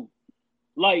fucking do.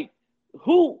 Like,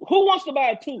 who wants to buy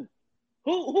a tooth?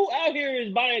 Who out here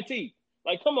is buying teeth?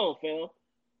 Like, come on, fam.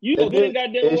 You know good and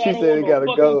goddamn well I don't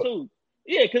want no fucking tooth.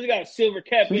 Yeah, because it got a silver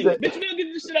cap in it. Bitch, you don't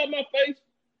get this shit out of my face.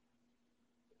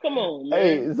 Come on, man.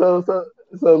 Hey,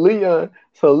 so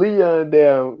Leon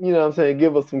down, you know what I'm saying,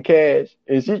 give us some cash,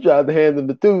 and she tries to hand him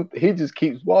the tooth. He just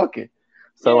keeps walking.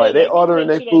 So like they ordering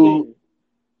their food.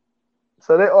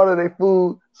 So they order their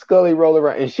food, Scully roll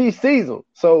around, and she sees them.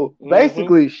 So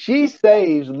basically she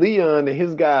saves Leon and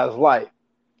his guy's life.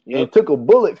 And took a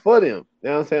bullet for them. You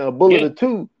know what I'm saying? A bullet or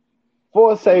two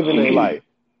for saving their life.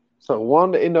 So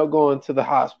Wanda ended up going to the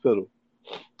hospital.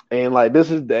 And like,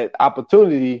 this is that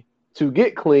opportunity to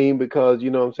get clean, because, you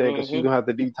know what I'm saying, because she's gonna have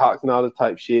to detox and all this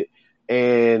type shit.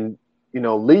 And, you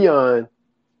know, Leon,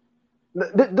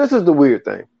 this is the weird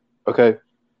thing, okay?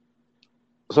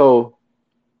 So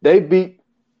they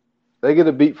get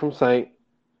a beat from Saint.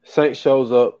 Saint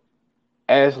shows up.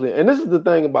 Ashley, and this is the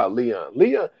thing about Leon.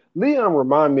 Leon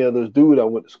remind me of this dude I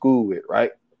went to school with,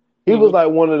 right? He was like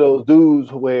one of those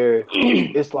dudes where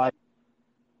it's like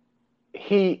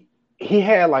he he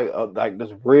had like this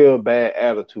real bad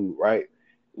attitude, right?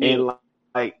 Yeah. And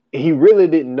like he really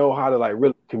didn't know how to like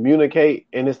really communicate.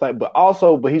 And it's like, but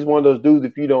he's one of those dudes.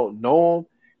 If you don't know him,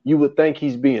 you would think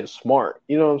he's being smart.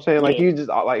 You know what I'm saying? Like Yeah. he just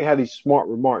like had these smart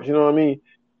remarks. You know what I mean?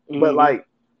 But Mm-hmm. like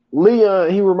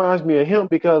Leon, he reminds me of him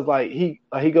because like he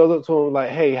goes up to him like,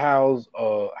 hey, how's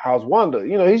Wanda?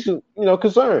 You know, he's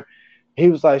concerned. He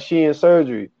was like, she in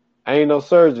surgery. I ain't no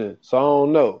surgeon, so I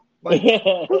don't know. Like,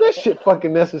 was that shit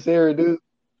fucking necessary, dude?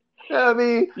 You know what I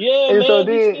mean? Yeah, And so man.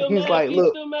 He's then still he's mad. like, He's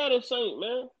look, still mad at Saint,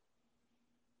 man.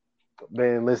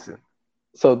 man, listen.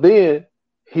 So then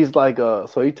he's like,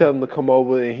 so he tells him to come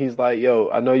over and he's like, yo,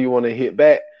 I know you want to hit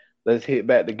back. Let's hit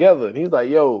back together. And he's like,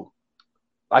 yo,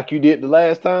 like you did the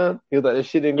last time. He was like, this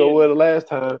shit didn't go Yeah. well the last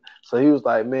time. So he was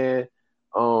like, man,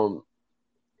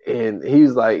 and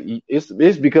he's like,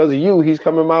 it's because of you. He's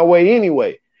coming my way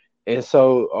anyway. And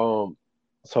so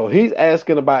he's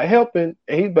asking about helping,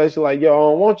 and he's basically like, yo,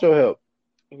 I don't want your help.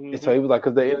 Mm-hmm. And so he was like,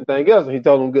 because there anything else, and he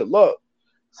told him good luck.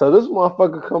 So this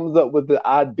motherfucker comes up with the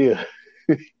idea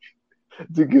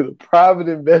to get a private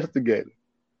investigator.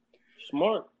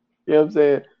 Smart. You know what I'm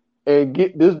saying? And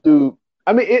get this dude.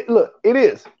 I mean, it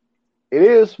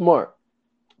is smart,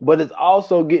 but it's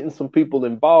also getting some people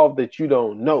involved that you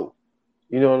don't know.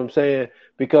 You know what I'm saying?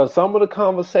 Because some of the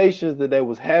conversations that they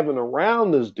was having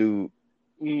around this dude,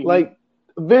 Mm-hmm. like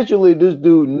eventually this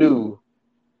dude knew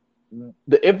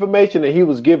the information that he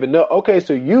was giving. No, okay,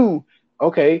 so you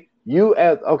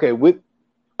with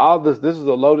all this is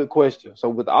a loaded question. So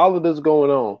with all of this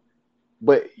going on,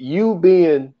 but you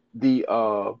being the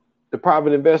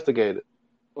private investigator,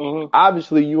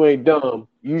 obviously you ain't dumb.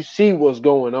 You see what's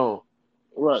going on.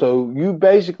 Right. So you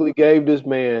basically gave this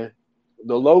man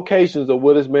the locations of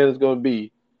where this man is going to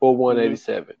be for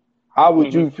 187. How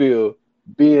would you feel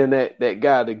being that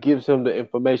guy that gives him the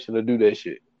information to do that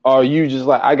shit? Or are you just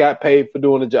like, I got paid for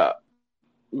doing the job?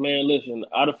 Man, listen,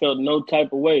 I'd have felt no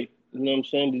type of way. You know what I'm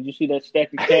saying? Did you see that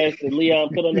stack of cash that Leon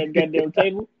put on that goddamn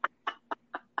table?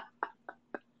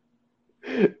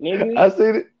 Nigga. I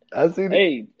seen it.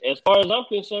 Hey, as far as I'm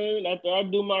concerned, after I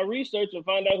do my research and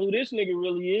find out who this nigga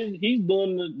really is, he's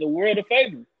doing the world a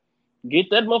favor.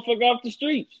 Get that motherfucker off the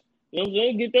streets. You know what I'm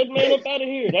saying? Get that man up out of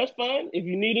here. That's fine. If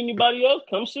you need anybody else,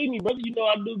 come see me, brother. You know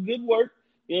I do good work.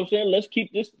 You know what I'm saying? Let's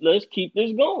keep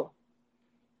this going.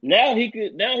 Now he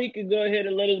could go ahead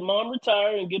and let his mom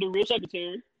retire and get a real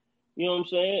secretary. You know what I'm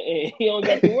saying? And he don't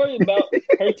got to worry about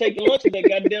her taking lunch at that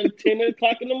goddamn 10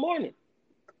 o'clock in the morning.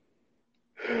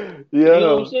 Yeah, you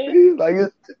know what I'm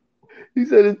saying? He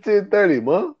said it's 10:30,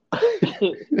 Mom.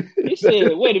 He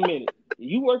said, "Wait a minute,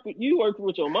 you work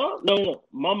with your mom? No,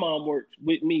 my mom works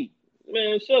with me."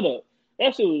 Man, shut up.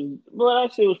 That shit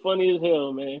was funny as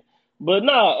hell, man. But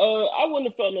nah, I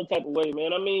wouldn't have felt no type of way,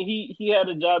 man. I mean, he had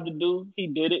a job to do. He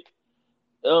did it.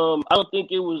 I don't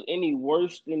think it was any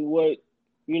worse than what,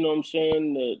 you know what I'm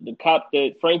saying, the cop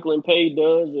that Franklin Pay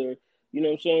does, or, you know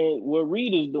what I'm saying, what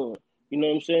Reed is doing. You know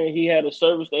what I'm saying? He had a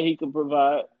service that he could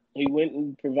provide. He went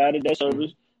and provided that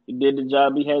service. He did the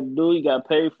job he had to do. He got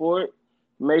paid for it.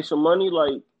 Made some money.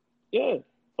 Like, yeah,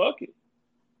 fuck it.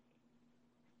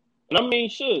 And I mean,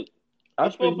 shit.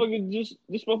 This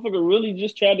motherfucker really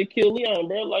just tried to kill Leon,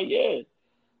 bro. Like, yeah.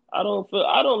 I don't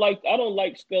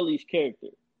like Scully's character.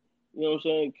 You know what I'm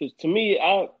saying? Because to me,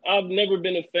 I've never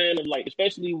been a fan of, like,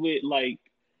 especially with like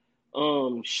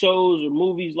shows or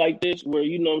movies like this, where,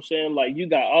 you know what I'm saying, like, you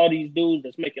got all these dudes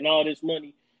that's making all this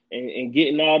money and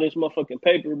getting all this motherfucking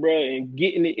paper, bro, and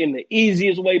getting it in the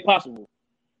easiest way possible.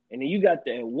 And then you got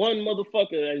that one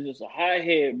motherfucker that's just a high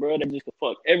head, bro, that just can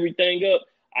fuck everything up.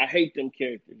 I hate them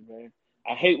characters, man.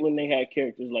 I hate when they have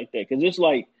characters like that. Because it's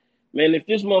like, man, if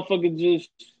this motherfucker just,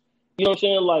 you know what I'm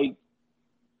saying, like,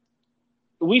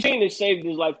 we seen it saved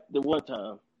his life the one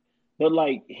time. But,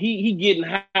 like, he getting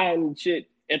high and shit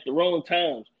at the wrong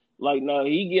times. Like, no,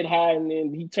 he get high and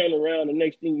then he turn around, and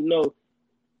next thing you know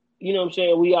what I'm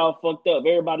saying, we all fucked up.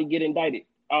 Everybody get indicted.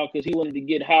 Because he wanted to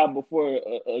get high before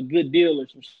a good deal or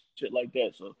some shit like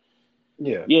that. So,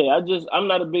 yeah, I'm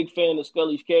not a big fan of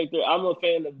Scully's character. I'm a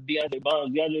fan of DeAndre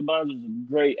Bonds. DeAndre Bonds is a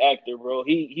great actor, bro.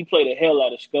 He played the hell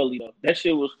out of Scully, though. That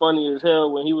shit was funny as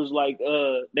hell when he was like,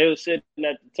 they were sitting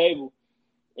at the table,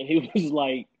 and he was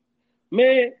like,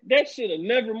 man, that shit'll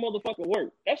never motherfucking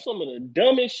work. That's some of the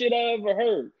dumbest shit I ever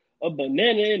heard. A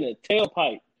banana in a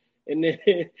tailpipe. And then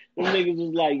the niggas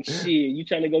was like, shit, you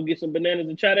trying to go get some bananas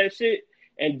and try that shit?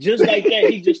 And just like that,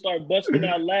 he just started busting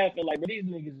out laughing like, but these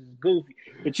niggas is goofy.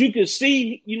 But you could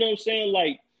see, you know what I'm saying,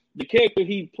 like, the character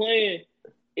he playing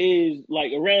is,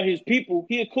 like, around his people,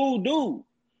 he a cool dude.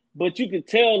 But you could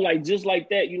tell, like, just like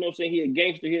that, you know what I'm saying, he a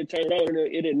gangster, he'll turn it on,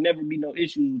 and it'll never be no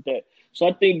issues with that. So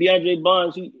I think DeAndre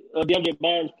Bonds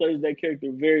plays that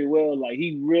character very well. Like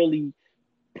he really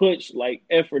puts like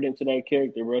effort into that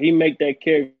character, bro. He make that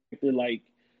character like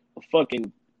a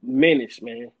fucking menace,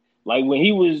 man. Like when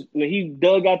he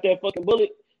dug out that fucking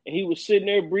bullet and he was sitting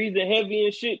there breathing heavy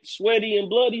and shit, sweaty and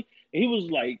bloody, and he was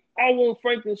like, "I want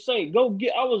Franklin Saint, go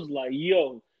get." I was like,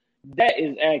 "Yo, that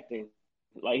is acting."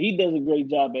 Like he does a great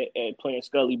job at playing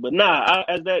Scully, but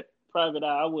as that private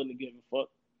eye, I wouldn't have given a fuck.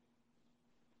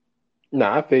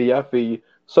 Nah, I feel you.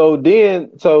 So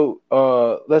then,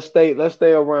 let's stay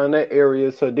around that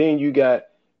area. So then you got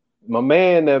my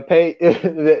man that paid.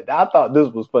 I thought this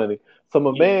was funny. So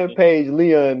my man paged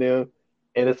Leon them,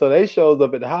 and so they shows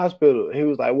up at the hospital. He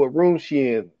was like, "What room she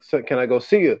in? So can I go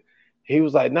see her?" He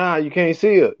was like, "Nah, you can't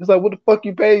see her." He's like, "What the fuck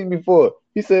you paid me for?"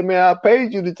 He said, "Man, I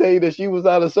paid you to tell you that she was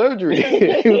out of surgery."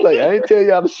 He was like, "I didn't tell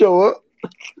y'all to show up."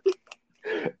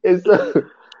 And so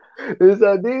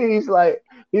then he's like,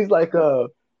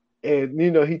 and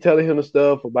he telling him the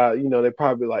stuff about, they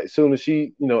probably like soon as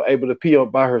she, able to pee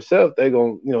up by herself, they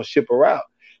gonna, ship her out.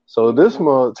 So this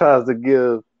mom tries to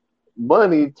give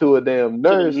money to a damn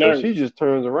nurse, so she just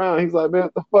turns around. He's like, "Man,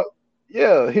 what the fuck?"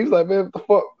 Yeah, he's like, "Man, what the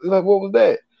fuck?" He's like, "What was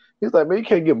that?" He's like, "Man, you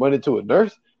can't give money to a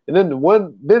nurse." And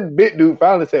then big dude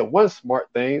finally said one smart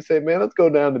thing. He said, "Man, let's go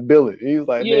down the building." And he's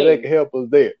like, "Man, they can help us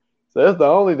there." So that's the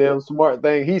only damn smart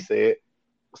thing he said.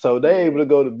 So they able to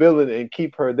go to the building and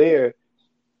keep her there.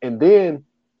 And then,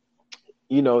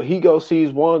 he goes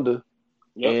sees Wanda,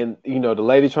 and the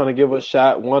lady trying to give her a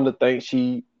shot. Wanda thinks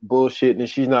she bullshitting and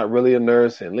she's not really a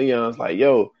nurse. And Leon's like,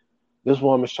 "Yo, this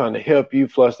woman's trying to help you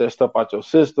flush that stuff out your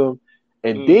system."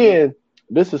 And then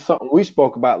this is something we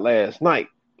spoke about last night,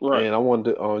 and I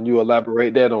wanted to you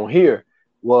elaborate that on here.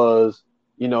 Was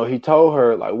he told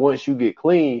her, like, once you get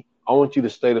clean, I want you to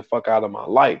stay the fuck out of my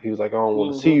life. He was like, "I don't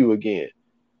want to see you again."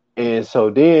 And so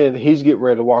then he's getting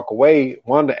ready to walk away.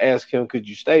 Wanda asked him, "Could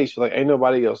you stay?" She's like, "Ain't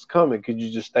nobody else coming. Could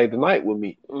you just stay the night with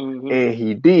me?" And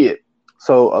he did.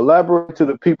 So elaborate to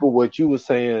the people what you were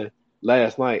saying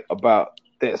last night about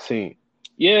that scene.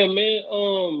 Yeah, man.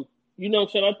 You know what I'm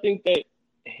saying? I think that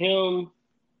him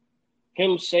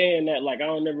saying that, like, I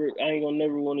ain't gonna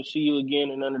never want to see you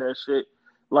again and none of that shit.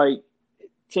 Like,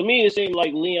 to me, it seemed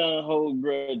like Leon hold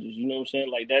grudges. You know what I'm saying?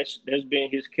 Like that's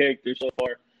been his character so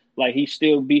far. Like he's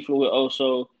still beefing with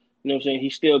Oso. You know what I'm saying?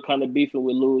 He's still kind of beefing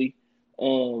with Louis.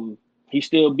 He's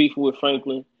still beefing with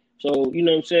Franklin. So you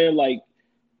know what I'm saying? Like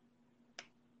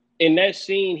in that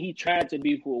scene, he tried to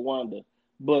beef with Wanda,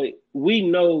 but we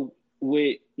know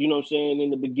you know what I'm saying, in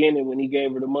the beginning when he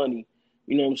gave her the money.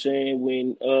 You know what I'm saying?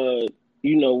 When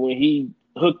when he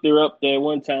hooked her up there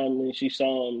one time and she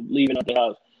saw him leaving out the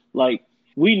house, like.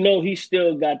 We know he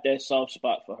still got that soft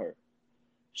spot for her.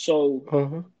 So,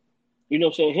 you know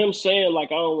what I'm saying? Him saying,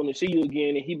 like, "I don't want to see you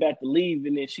again," and he about to leave,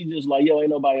 and then she just like, "Yo, ain't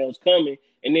nobody else coming."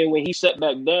 And then when he sat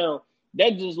back down,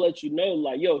 that just lets you know,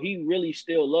 like, yo, he really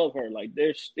still love her. Like,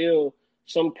 there's still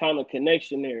some kind of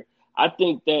connection there. I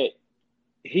think that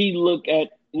he look at,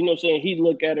 you know what I'm saying, he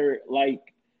look at her, like,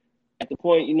 at the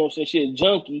point, you know what I'm saying, she a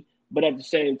junkie, but at the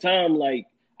same time, like,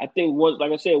 I think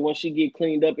once she get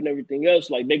cleaned up and everything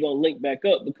else, like they gonna link back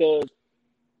up because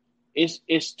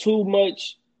it's too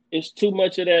much of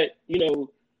that,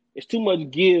 it's too much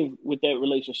give with that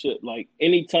relationship. Like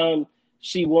anytime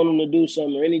she want him to do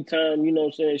something or anytime, you know what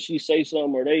I'm saying, she say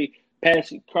something or they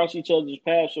cross each other's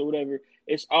paths or whatever,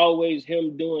 it's always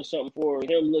him doing something for her,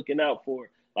 him looking out for her.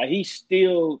 Like he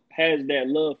still has that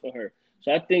love for her.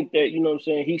 So I think that, you know what I'm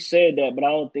saying, he said that, but I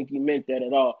don't think he meant that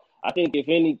at all. I think if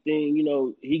anything,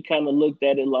 he kind of looked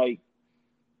at it like,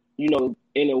 in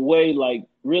a way, like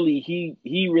really,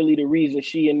 he really the reason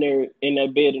she in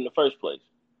that bed in the first place.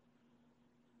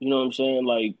 You know what I'm saying?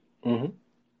 Like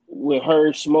with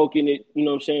her smoking it, you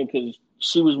know what I'm saying? Because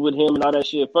she was with him and all that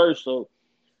shit first. So,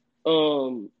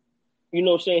 you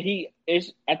know what I'm saying?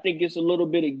 I think it's a little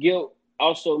bit of guilt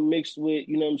also mixed with,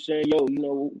 you know what I'm saying?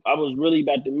 Yo, I was really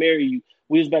about to marry you.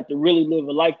 We was about to really live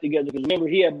a life together. Because remember,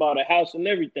 he had bought a house and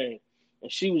everything.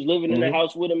 And she was living in the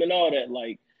house with him and all that.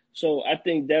 Like, so I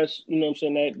think that's, you know what I'm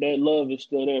saying, that love is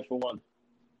still there for one.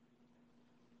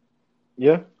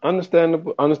 Yeah,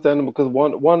 understandable, because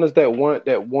one is that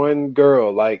one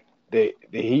girl, like that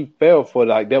he fell for,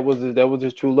 like that was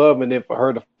his true love, and then for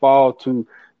her to fall to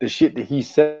the shit that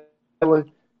he's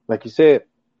selling, like you said,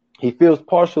 he feels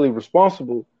partially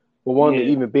responsible for Wanda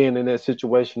even being in that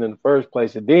situation in the first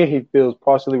place, and then he feels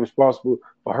partially responsible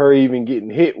for her even getting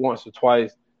hit once or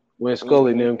twice when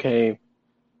Scully and them came,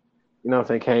 you know what I'm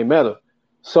saying, came at her.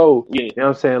 So, you know what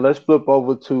I'm saying, let's flip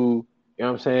over to, you know what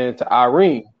I'm saying, to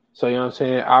Irene. So, you know what I'm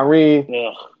saying, Irene,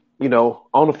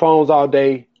 on the phones all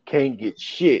day, can't get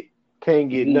shit. Can't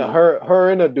get nothing. Her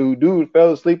and a dude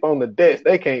fell asleep on the desk.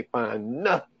 They can't find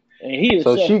nothing. And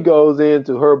so she goes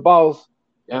into her boss.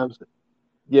 You know what I'm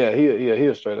saying? He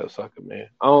a straight up sucker, man.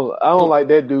 I don't like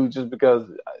that dude just because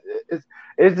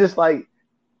it's just like,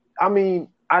 I mean,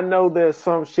 I know there's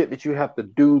some shit that you have to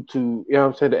do to, you know what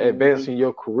I'm saying, to advance in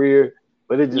your career,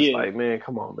 but it's just like, man,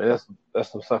 come on, man,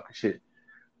 that's some sucker shit.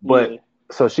 But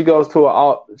so she goes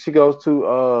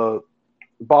to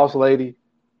boss lady.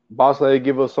 Boss lady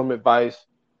give her some advice.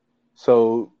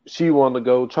 So she wanted to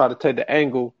go try to take the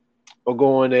angle of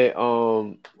going at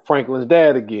Franklin's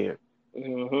dad again.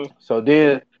 Mm-hmm. So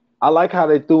then I like how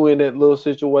they threw in that little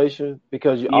situation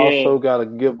because you also got to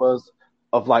give us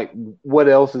of like what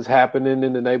else is happening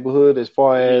in the neighborhood as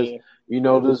far as, you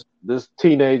know, this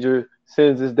teenager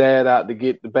sends his dad out to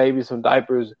get the baby some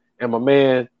diapers, and my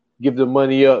man give the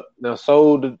money up. Now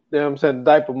sold the, you know what I'm saying,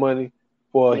 the diaper money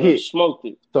for a hit. Smoked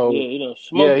it. So he done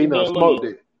smoked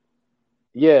it.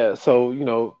 Yeah, so you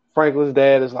know, Franklin's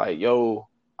dad is like, yo,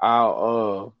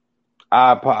 I'll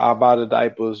buy the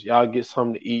diapers. Y'all get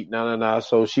something to eat. Nah.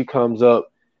 So she comes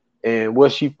up, and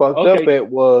what she fucked up at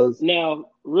was. Now,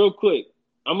 real quick,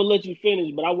 I'm gonna let you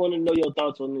finish, but I want to know your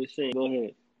thoughts on this scene. Go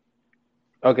ahead.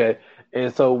 Okay,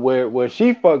 and so where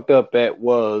she fucked up at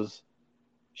was,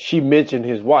 she mentioned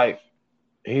his wife.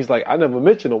 And he's like, I never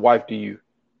mentioned a wife to you.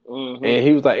 Mm-hmm. And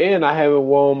he was like, and I haven't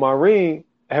worn my ring.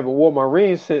 I haven't worn my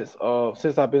ring since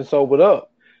I've been sobered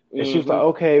up. And she was like,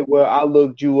 okay, well, I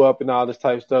looked you up and all this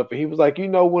type of stuff. And he was like, you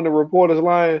know, when the reporter's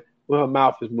lying, when her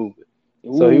mouth is moving.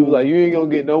 Ooh. So he was like, you ain't gonna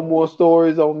get no more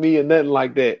stories on me or nothing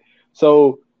like that.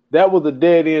 So that was a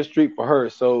dead end street for her.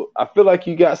 So I feel like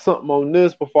you got something on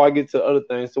this before I get to other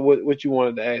things. So what you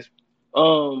wanted to ask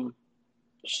me?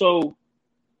 So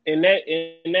in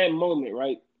that moment,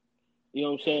 right? You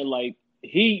know what I'm saying? Like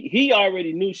he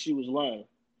already knew she was lying,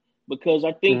 because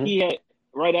I think he had,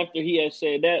 right after he had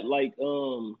said that, like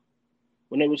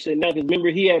when they were saying that, because remember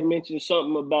he had mentioned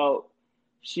something about,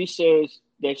 she says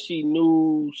that she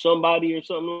knew somebody or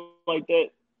something like that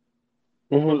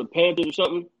from the Panthers or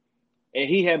something, and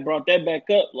he had brought that back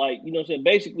up, like, you know what I'm saying,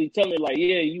 basically telling her like,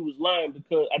 yeah, you was lying,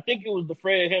 because I think it was the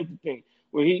Fred Hampton thing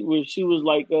where she was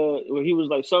like where he was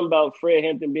like something about Fred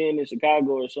Hampton being in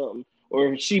Chicago or something,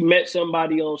 or she met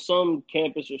somebody on some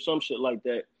campus or some shit like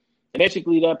that. And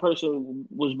basically that person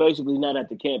was basically not at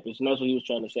the campus, and that's what he was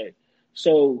trying to say.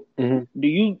 So do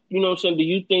you know what I'm saying, do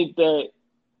you think that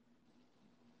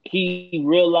he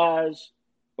realized,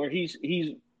 or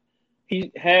he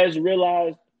has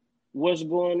realized what's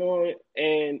going on?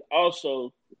 And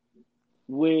also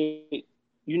with,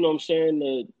 you know what I'm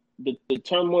saying, the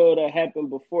turmoil that happened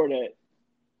before that,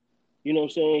 you know what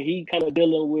I'm saying, he kind of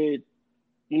dealing with,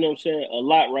 you know what I'm saying, a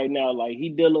lot right now. Like he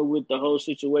dealing with the whole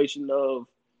situation of,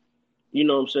 you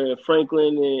know what I'm saying,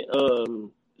 Franklin and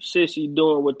Sissy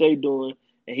doing what they doing,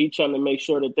 and he trying to make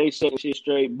sure that they setting shit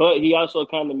straight. But he also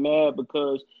kind of mad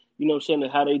because, you know what I'm saying,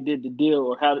 how they did the deal,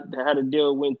 or how the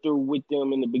deal went through with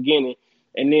them in the beginning.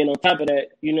 And then on top of that,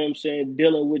 you know what I'm saying,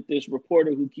 dealing with this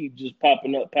reporter who keeps just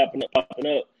popping up.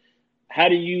 How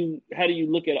do you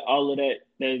look at all of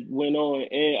that went on,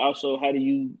 and also how do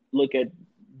you look at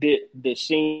the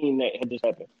scene that had just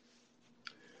happened?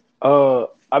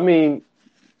 I mean,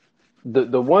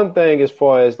 the one thing, as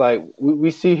far as like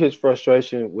we see his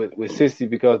frustration with Sissy,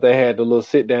 because they had the little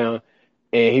sit down,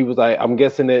 and he was like, I'm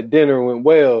guessing that dinner went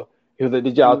well. He was like,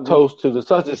 did y'all toast to the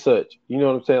such and such? You know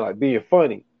what I'm saying? Like being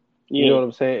funny. You know what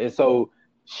I'm saying? And so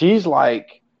she's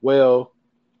like, well,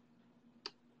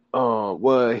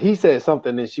 he said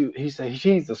something, and he said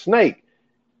she's a snake.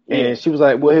 And she was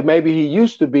like, well, maybe he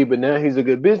used to be, but now he's a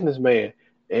good businessman.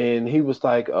 And he was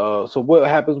like, so what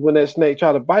happens when that snake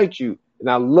try to bite you? And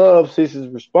I love Sissy's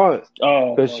response,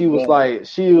 because she was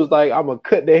like, I'm gonna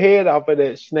cut the head off of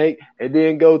that snake and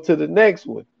then go to the next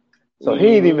one. So he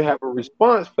didn't even have a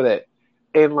response for that.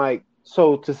 And like,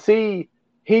 so to see,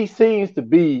 he seems to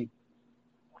be,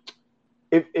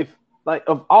 if like,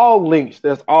 of all links,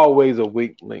 there's always a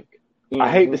weak link.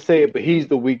 I hate to say it, but he's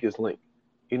the weakest link.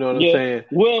 You know what I'm saying?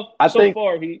 Well, I think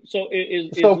far it's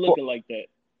looking like that.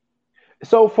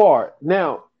 So far.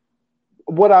 Now,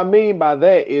 what I mean by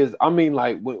that is, I mean,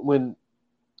 like when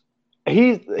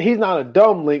he's not a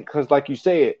dumb link, because like you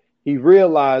said, he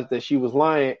realized that she was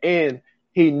lying, and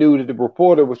he knew that the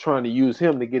reporter was trying to use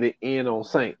him to get it in on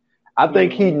Saint. I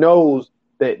think he knows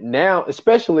that now,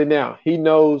 especially now, he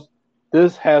knows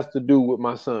this has to do with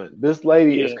my son. This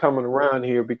lady is coming around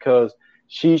here because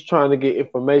she's trying to get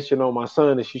information on my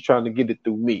son, and she's trying to get it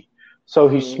through me. So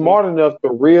he's smart enough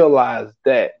to realize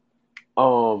that.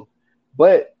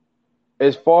 But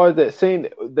as far as that scene,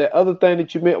 that other thing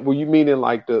that you meant, were you meaning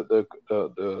like the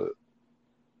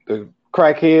the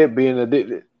crackhead being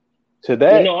addicted to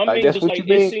that. Well, no, I mean that's just what like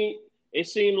you mean. it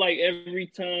seemed like every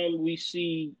time we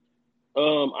see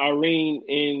Irene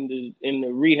in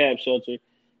the rehab shelter,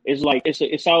 it's like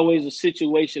it's always a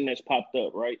situation that's popped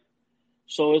up, right?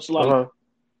 So it's like,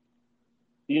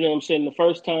 you know what I'm saying, the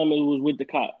first time it was with the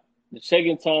cop. The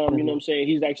second time, you know what I'm saying,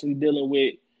 he's actually dealing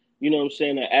with, you know what I'm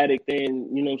saying, an addict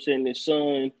and, you know what I'm saying, his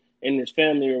son and his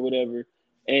family or whatever.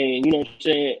 And, you know what I'm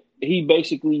saying, he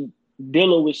basically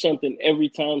dealing with something every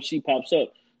time she pops up.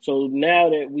 So now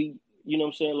that we, you know what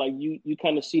I'm saying, like you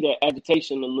kind of see that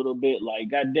agitation a little bit, like,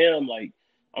 goddamn, like,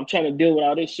 I'm trying to deal with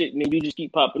all this shit and then you just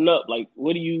keep popping up. Like,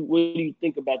 what do you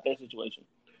think about that situation?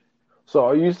 So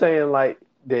are you saying like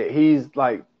that he's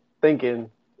like thinking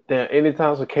that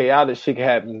anytime some chaotic shit can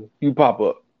happen, you pop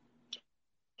up?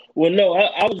 Well, no,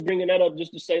 I was bringing that up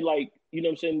just to say, like, you know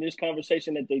what I'm saying, this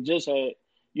conversation that they just had,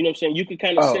 you know what I'm saying, you can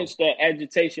kind of sense that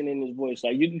agitation in his voice.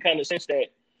 Like, you can kind of sense that,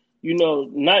 you know,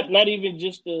 not even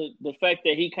just the fact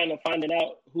that he kind of finding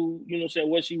out who, you know what I'm saying,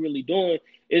 what she really doing.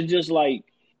 It's just like,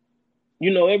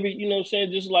 you know, you know what I'm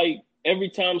saying, just like every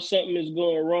time something is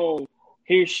going wrong,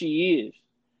 here she is.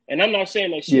 And I'm not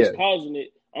saying that she's causing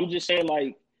it. I'm just saying,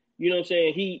 like, you know what I'm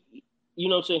saying, you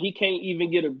know what I'm saying, he can't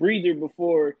even get a breather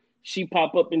before she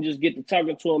pop up and just get to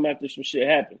talking to him after some shit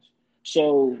happens.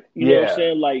 So, you know what I'm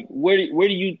saying, like, where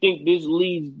do you think this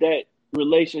leads that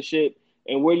relationship,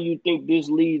 and where do you think this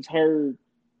leads her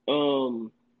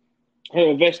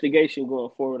investigation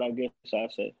going forward, I guess I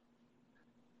say?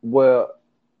 Well,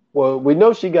 we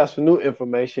know she got some new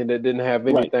information that didn't have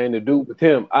anything to do with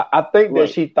him. I think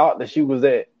that she thought that she was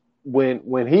at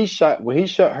when he shut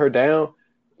her down.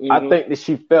 I think that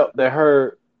she felt that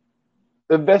her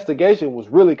investigation was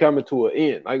really coming to an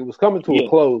end. Like, it was coming to a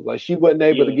close. Like, she wasn't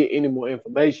able to get any more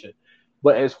information.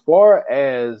 But as far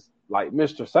as like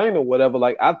Mr. Saint or whatever,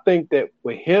 like, I think that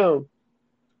with him,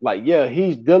 like,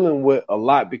 he's dealing with a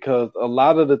lot because a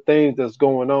lot of the things that's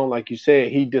going on, like you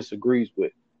said, he disagrees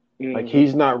with. Like,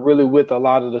 he's not really with a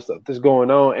lot of the stuff that's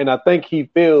going on. And I think he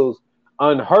feels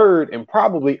unheard and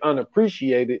probably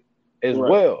unappreciated as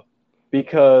well.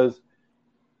 Because,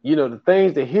 you know, the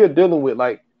things that he's dealing with,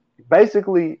 like,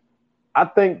 basically, I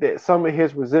think that some of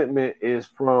his resentment is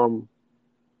from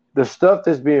the stuff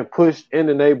that's being pushed in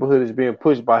the neighborhood is being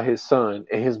pushed by his son.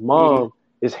 And his mom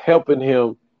is helping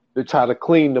him to try to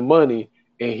clean the money.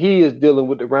 And he is dealing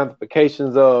with the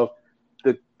ramifications of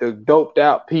the doped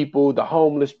out people, the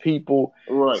homeless people.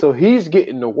 So he's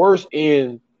getting the worst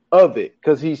end of it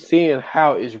because he's seeing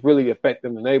how it's really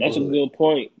affecting the neighborhood. That's a good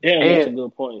point. That's a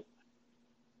good point.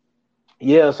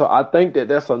 Yeah, so I think that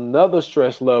that's another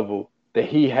stress level that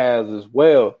he has as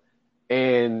well.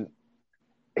 And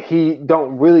he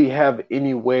don't really have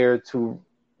anywhere to,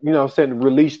 you know what I'm saying,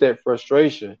 release that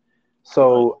frustration.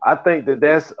 So I think that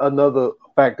that's another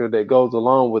factor that goes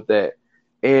along with that.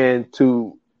 And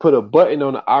to put a button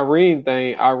on the Irene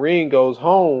thing, Irene goes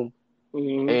home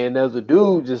and there's a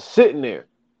dude just sitting there.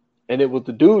 And it was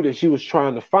the dude that she was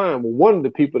trying to find, well, one of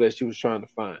the people that she was trying to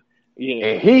find.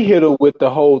 And he hit her with the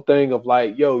whole thing of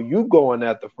like, yo, you going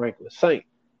after Franklin Saint.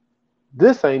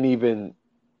 This ain't even,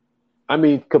 I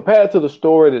mean, compared to the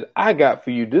story that I got for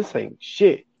you, this ain't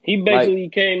shit. He basically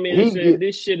came in and said,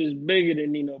 this shit is bigger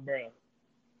than Nino Brown.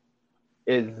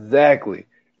 Exactly.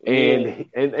 And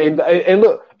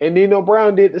look, and Nino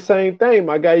Brown did the same thing.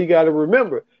 My guy, you got to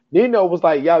remember, Nino was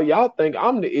like, y'all think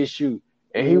I'm the issue.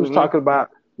 And he was talking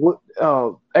about, what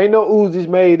ain't no Uzis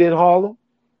made in Harlem.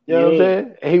 You know what I'm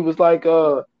saying? And he was like,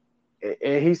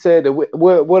 and he said that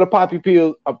what a poppy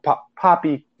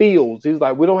fields. He's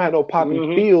like, we don't have no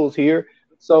poppy fields here.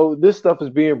 So this stuff is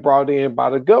being brought in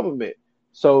by the government.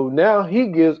 So now he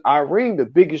gives Irene the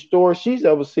biggest story she's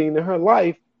ever seen in her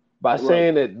life by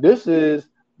saying that this is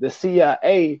the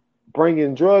CIA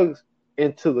bringing drugs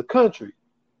into the country.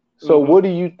 So what do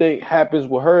you think happens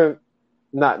with her?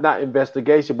 Not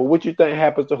investigation, but what you think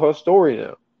happens to her story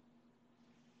now?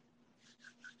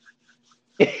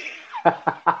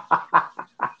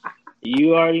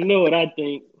 You already know what I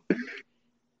think.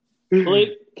 Click,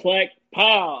 clack,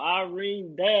 pow,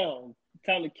 Irene down.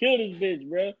 Time to kill this bitch,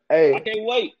 bro. I can't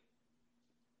wait.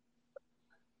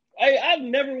 Hey, I've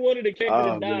never wanted a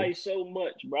character to die so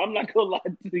much, bro. I'm not gonna lie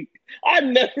to you. I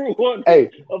never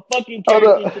wanted a fucking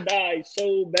character to die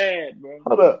so bad, bro.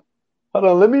 Hold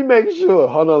on. Let me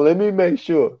make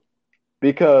sure.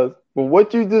 Because from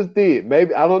what you just did,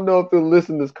 maybe I don't know if the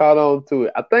listeners caught on to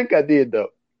it. I think I did though.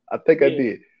 I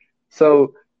did.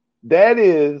 So that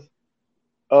is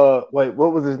wait,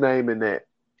 what was his name in that?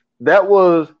 That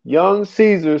was Young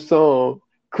Caesar's song,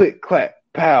 Click Clack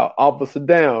Pow, Officer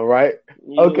Down, right?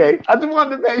 Yeah. Okay. I just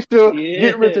wanted to make sure,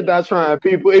 get Rich or Die Trying,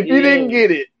 people. If you didn't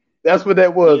get it, That's what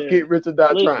that was. Yeah. Get rich or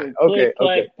die trying. Listen, Okay, click,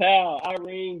 okay. clack, pow.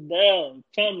 Irene down.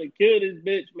 Time to kill this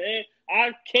bitch, man.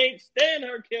 I can't stand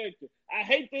her character. I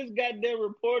hate this goddamn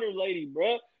reporter lady,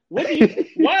 bro. What do you?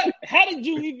 Why? How did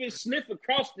you even sniff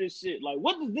across this shit? Like,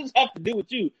 what does this have to do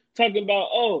with you? Talking about,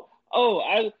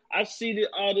 I see that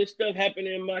all this stuff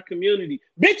happening in my community.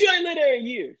 Bitch, you ain't lived there in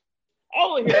years. I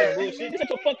don't hear that bullshit. This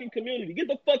is a fucking community. Get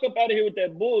the fuck up out of here with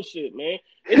that bullshit, man.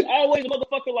 It's always a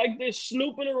motherfucker like this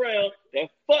snooping around that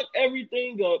fuck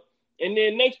everything up. And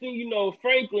then next thing you know,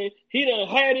 Franklin, he done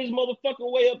had his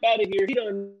motherfucking way up out of here. He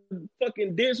done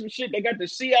fucking did some shit that got the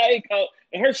CIA caught,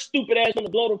 and her stupid ass gonna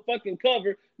blow the fucking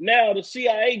cover. Now the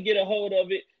CIA get a hold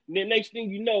of it. And then next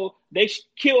thing you know, they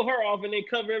kill her off and they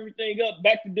cover everything up,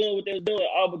 back to doing what they're doing,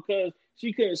 all because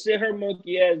she couldn't sit her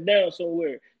monkey ass down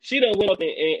somewhere. She done went up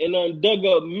and dug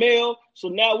up Mel. So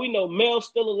now we know Mel's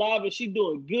still alive and she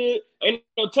doing good. Ain't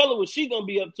no telling what she gonna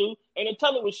be up to. Ain't no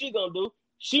telling what she gonna do.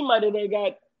 She might have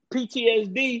got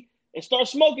PTSD and start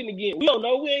smoking again. We don't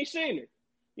know. We ain't seen her.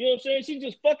 You know what I'm saying? She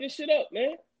just fucking shit up,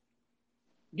 man.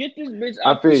 Get this bitch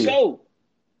out the show.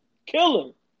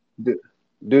 Kill her.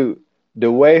 Dude,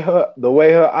 the way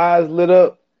her eyes lit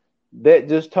up, that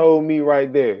just told me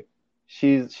right there,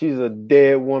 she's a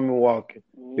dead woman walking.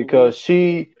 Because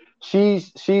she's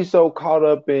so caught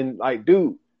up in, like,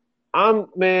 dude,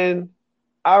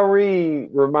 Irene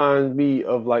reminds me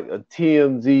of like a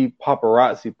TMZ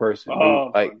paparazzi person, dude.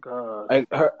 Oh like, my God. like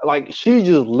her, like she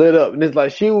just lit up, and it's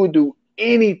like she would do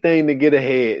anything to get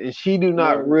ahead, and she do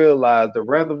not realize the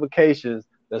ramifications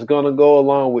that's gonna go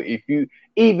along with if you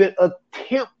even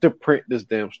attempt to print this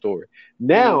damn story.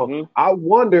 Now, I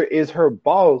wonder, is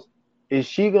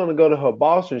she gonna go to her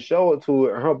boss and show it to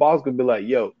her, and her boss gonna be like,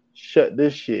 "Yo, shut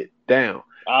this shit down"?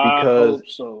 I hope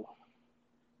so.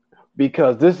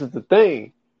 Because this is the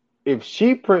thing. If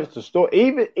she prints the story,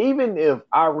 even if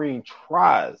Irene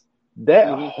tries, that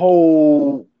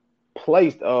whole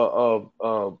place of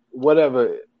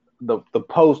whatever the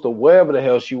post or wherever the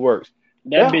hell she works,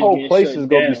 that whole place is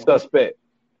gonna be suspect.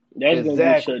 That's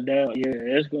gonna be shut down. Yeah,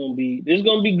 it's gonna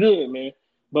be good, man.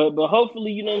 But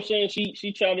hopefully, you know what I'm saying,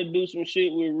 she tried to do some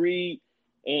shit with Reed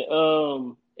and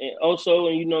also,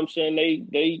 and you know what I'm saying,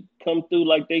 they come through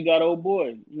like they got old boy.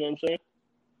 You know what I'm saying?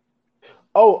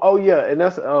 Oh yeah, and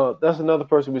that's another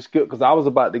person we skipped because I was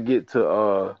about to get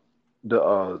to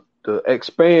the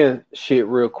expand shit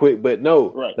real quick, but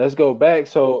no, let's go back.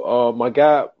 So my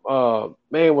guy,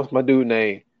 man, what's my dude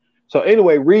name? So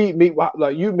anyway, Reed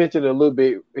like you mentioned a little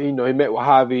bit. You know, he met with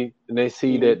Javi, and they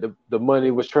see that the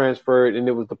money was transferred and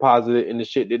it was deposited, and the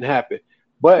shit didn't happen.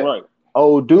 But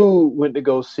old dude went to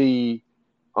go see.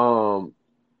 I'm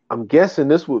guessing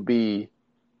this would be.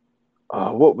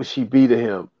 What would she be to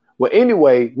him? Well,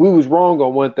 anyway, we was wrong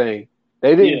on one thing.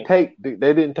 They didn't take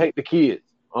the kids.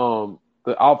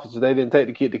 The officers, they didn't take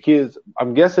the kid. The kids,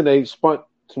 I'm guessing they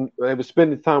were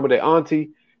spending time with their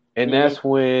auntie, and that's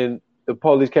when the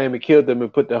police came and killed them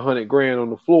and put the $100,000 on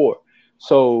the floor.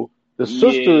 So the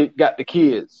sister got the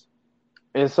kids,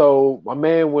 and so my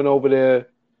man went over there.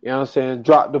 You know what I'm saying?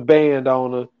 Dropped the band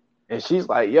on her, and she's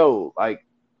like, "Yo, like,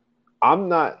 I'm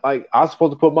not like I'm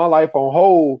supposed to put my life on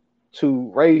hold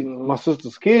to raise my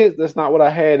sister's kids. That's not what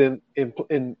I had in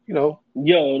you know."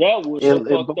 Yo, that was so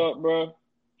fucked up, bro.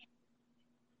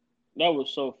 That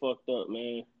was so fucked up,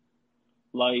 man.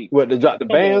 Like, what, to drop the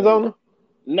bands on her?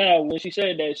 Nah, when she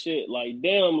said that shit, like,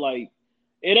 damn, like,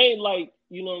 it ain't like,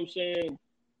 you know what I'm saying,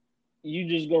 you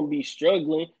just gonna be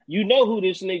struggling. You know who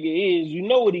this nigga is. You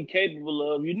know what he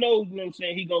capable of. You know what I'm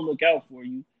saying, he gonna look out for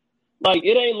you. Like,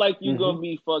 it ain't like you gonna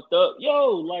be fucked up.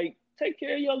 Yo, like, take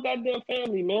care of your goddamn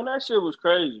family, man. That shit was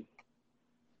crazy.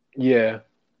 Yeah.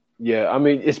 I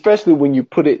mean, especially when you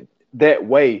put it that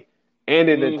way and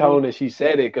in the tone that she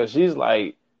said it, because she's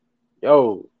like,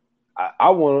 "Yo,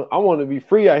 I want to be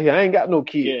free out here. I ain't got no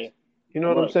kids." Yeah. You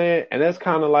know what I'm saying? And that's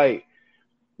kind of like,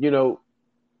 you know,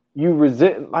 you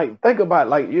resent. Like, think about it,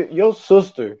 like your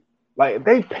sister, like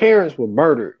they parents were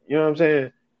murdered. You know what I'm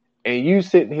saying? And you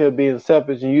sitting here being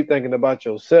selfish and you thinking about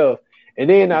yourself. And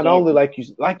then not only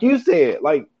like you said,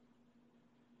 like,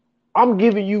 I'm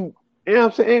giving you, you know what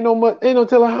I'm saying, ain't no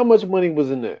telling how much money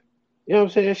was in there. You know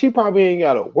what I'm saying? She probably ain't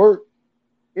gotta work.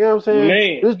 You know what I'm saying?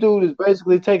 Man. This dude is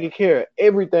basically taking care of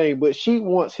everything, but she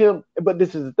wants him. But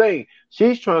this is the thing.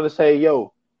 She's trying to say,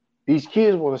 yo, these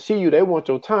kids want to see you. They want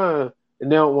your time and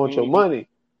they don't want your money.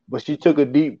 But she took a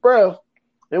deep breath,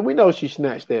 and we know she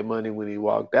snatched that money when he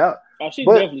walked out. Oh, she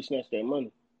definitely snatched that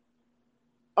money.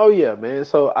 Oh yeah, man.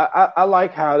 So I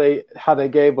like how they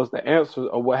gave us the answer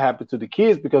of what happened to the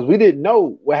kids, because we didn't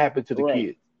know what happened to the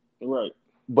kids. Right.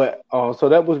 But so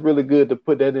that was really good to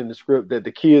put that in the script that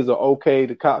the kids are okay.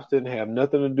 The cops didn't have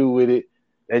nothing to do with it.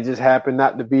 They just happened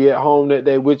not to be at home that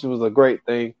day, which was a great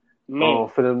thing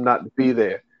for them not to be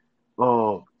there.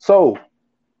 So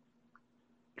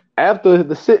after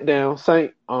the sit down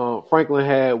Saint Franklin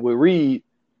had with Reed,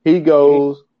 he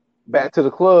goes back to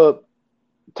the club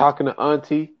talking to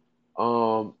Auntie,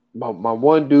 my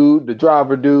one dude, the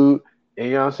driver dude, and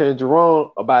you know what I'm saying,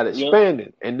 Jerome, about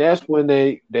expanding. And that's when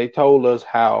they told us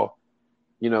how,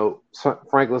 you know,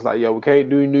 Franklin's like, yo, we can't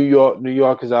do New York. New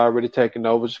York is already taken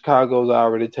over. Chicago's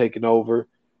already taken over.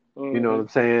 You know what I'm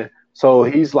saying? So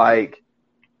he's like,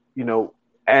 you know,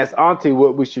 ask Auntie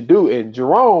what we should do. And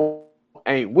Jerome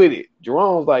ain't with it.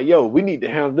 Jerome's like, yo, we need to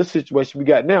handle this situation we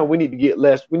got now. We need to get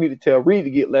less. We need to tell Reed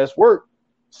to get less work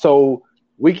so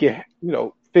we can, you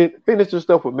know, finish the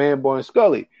stuff with Man Boy and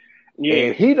Scully. Yeah.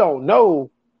 And he don't know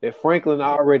that Franklin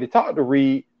already talked to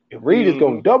Reed, and Reed is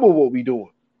going to double what we doing.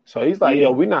 So he's like,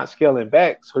 yo, we're not scaling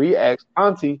back. So he asked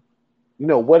Auntie, you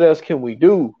know, what else can we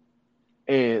do?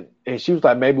 And she was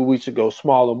like, maybe we should go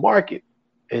smaller market.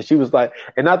 And she was like,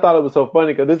 and I thought it was so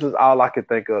funny because this is all I could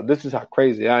think of. This is how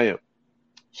crazy I am.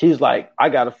 She's like, I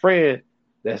got a friend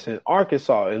that's in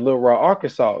Arkansas, in Little Rock,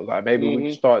 Arkansas. Like, maybe we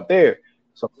can start there.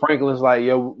 So Franklin's like,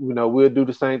 yo, you know, we'll do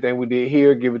the same thing we did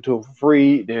here, give it to him for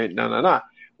free. Then, no.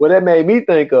 Well, that made me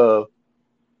think of,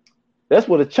 that's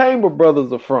where the Chamber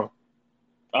Brothers are from.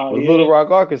 Little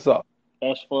Rock, Arkansas.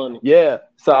 That's funny. Yeah.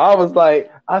 So I was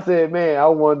like, I said, man, I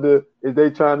wonder if they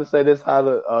trying to say that's how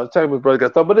the Chamber Brothers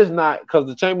got started. But it's not, because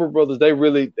the Chamber Brothers, they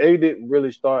didn't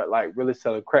really start like really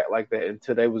selling crack like that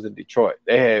until they was in Detroit.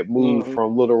 They had moved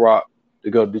from Little Rock to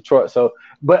go to Detroit. So,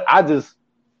 but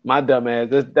my dumb ass,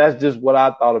 that's just what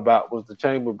I thought about was the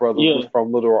Chamber Brothers was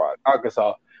from Little Rock,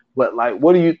 Arkansas. But like,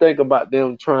 what do you think about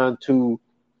them trying to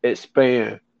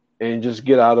expand and just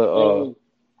get out of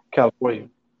California?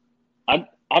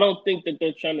 I don't think that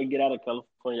they're trying to get out of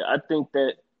California. I think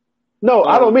that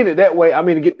I don't mean it that way. I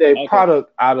mean to get their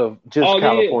product out of just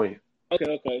California. Yeah.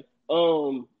 Okay.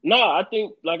 I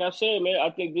think, like I said, man, I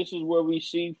think this is where we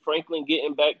see Franklin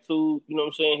getting back to, you know what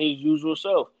I'm saying, his usual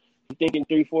self. He's thinking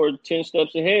 3, 4, 10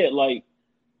 steps ahead. Like,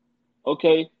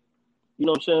 okay, you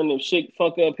know what I'm saying, if shit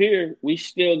fuck up here, we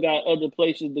still got other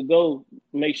places to go,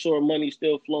 make sure money's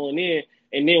still flowing in,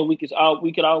 and then we could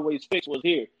always fix what's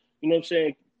here. You know what I'm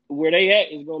saying? Where they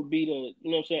at is going to be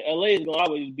you know what I'm saying, LA is going to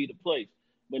always be the place.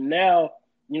 But now,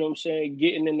 you know what I'm saying,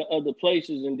 getting into other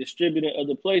places and distributing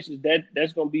other places,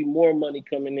 that's going to be more money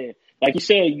coming in. Like you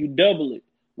said, you double it.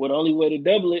 Well, the only way to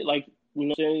double it, like, you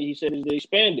know what I'm saying, he said is to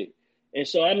expand it. And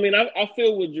so, I mean, I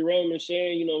feel what Jerome is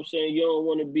saying, you know what I'm saying, you don't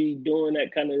want to be doing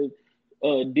that kind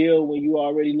of deal when you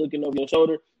already looking over your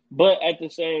shoulder. But at the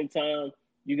same time,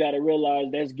 you got to realize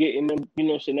that's getting them, you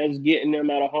know what I'm saying, that's getting them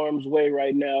out of harm's way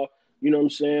right now. You know what I'm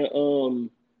saying?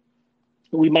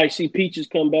 We might see Peaches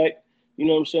come back. You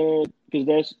know what I'm saying?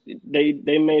 Because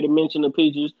they made a mention of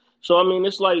Peaches. So, I mean,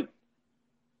 it's like,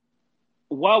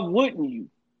 why wouldn't you?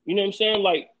 You know what I'm saying?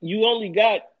 Like, you only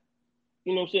got,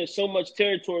 you know what I'm saying, so much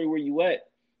territory where you at.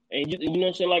 And, you know what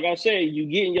I'm saying? Like I said, you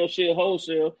getting your shit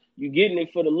wholesale. You getting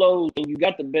it for the lows, and you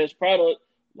got the best product.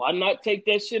 Why not take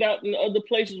that shit out in other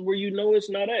places where you know it's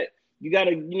not at? You got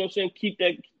to, you know what I'm saying, keep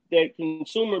that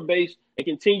consumer base and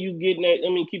continue getting that. I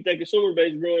mean, keep that consumer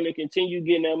base growing and continue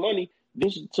getting that money.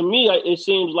 This, to me, it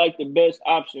seems like the best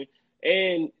option.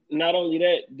 And not only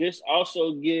that, this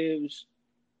also gives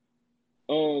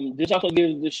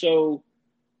the show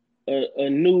a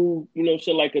new, you know what I'm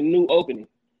saying, like a new opening.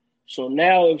 So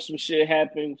now if some shit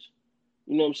happens,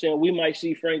 you know what I'm saying, we might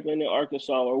see Franklin in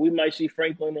Arkansas, or we might see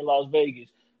Franklin in Las Vegas.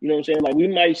 You know what I'm saying? Like, we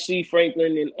might see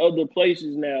Franklin in other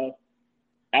places now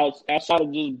outside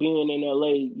of just being in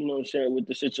LA, you know what I'm saying, with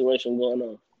the situation going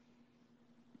on.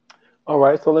 All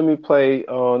right, so let me play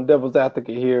devil's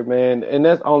advocate here, man. And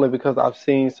that's only because I've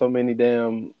seen so many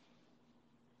damn,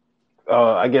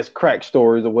 I guess, crack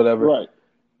stories or whatever. Right.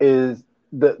 Is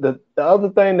the other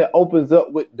thing that opens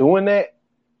up with doing that.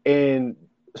 And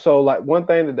so, like, one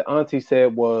thing that the auntie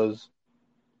said was,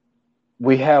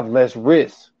 we have less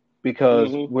risk because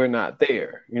we're not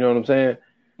there. You know what I'm saying?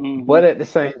 Mm-hmm. But at the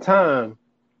same time,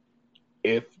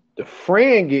 if the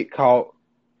friend get caught,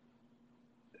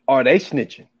 are they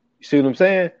snitching? You see what I'm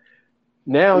saying?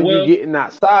 Now you're getting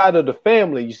outside of the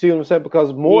family. You see what I'm saying?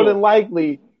 Because more than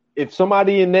likely, if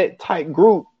somebody in that tight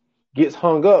group gets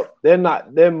hung up,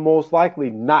 they're most likely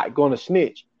not going to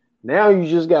snitch. Now you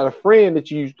just got a friend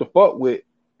that you used to fuck with,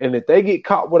 and if they get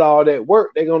caught with all that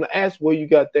work, they're going to ask where you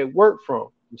got that work from.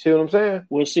 You see what I'm saying?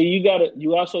 Well, see,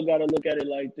 you also got to look at it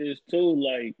like this too.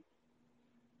 Like,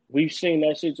 we've seen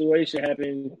that situation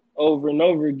happen over and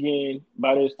over again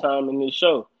by this time in this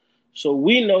show. So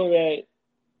we know that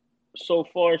so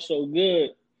far so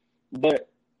good, but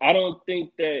I don't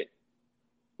think that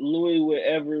Louis would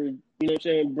ever, you know what I'm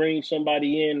saying, bring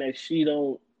somebody in that she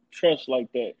don't trust like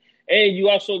that. And you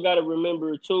also got to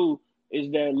remember too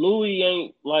is that Louis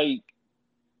ain't like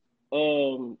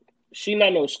she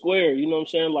not no square, you know what I'm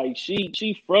saying? Like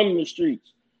she from the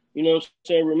streets. You know what I'm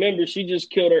saying? Remember, she just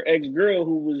killed her ex-girl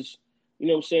who was, you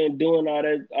know what I'm saying, doing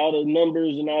all the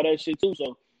numbers and all that shit too.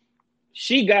 So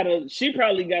she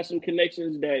probably got some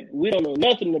connections that we don't know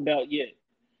nothing about yet.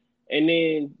 And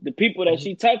then the people that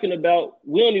she talking about,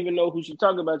 we don't even know who she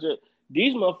talking about yet.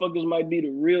 These motherfuckers might be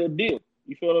the real deal.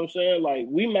 You feel what I'm saying? Like,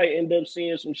 we might end up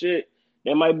seeing some shit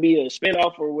that might be a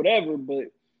spinoff or whatever,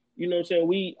 but you know what I'm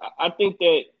saying? I think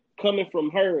that coming from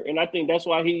her, and I think that's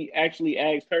why he actually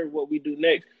asked her what we do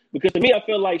next. Because to me, I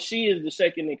feel like she is the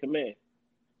second in command.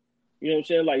 You know what I'm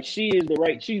saying? Like, she's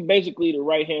basically the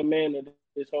right-hand man of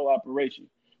this whole operation.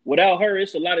 Without her,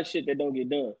 it's a lot of shit that don't get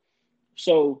done.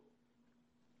 So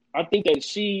I think that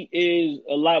she is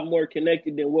a lot more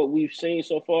connected than what we've seen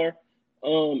so far.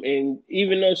 And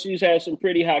even though she's had some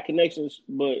pretty high connections,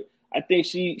 but I think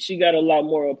she got a lot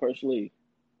more up her sleeve.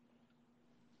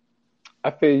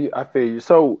 I feel you.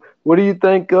 So what do you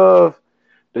think of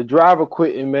the driver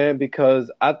quitting, man?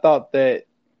 Because I thought that,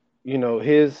 you know,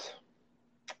 his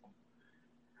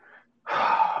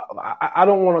I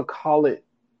don't want to call it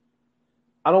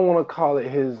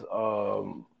his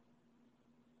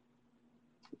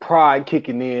pride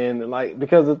kicking in, and like,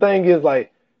 because the thing is,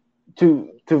 like,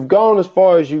 to've gone as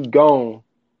far as you've gone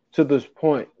to this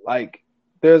point, like,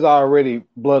 there's already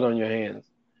blood on your hands.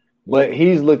 But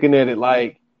he's looking at it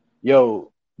like,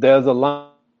 yo, there's a line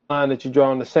that you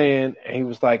draw in the sand, and he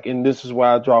was like, and this is where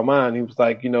I draw mine. He was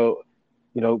like, you know,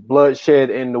 bloodshed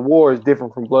in the war is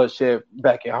different from bloodshed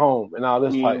back at home and all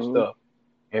this type stuff.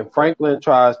 And Franklin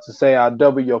tries to say, I'll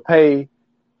double your pay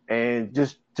and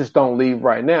just don't leave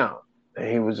right now. And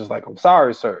he was just like, I'm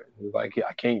sorry, sir. He was like,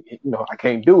 I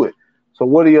can't do it. So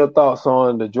what are your thoughts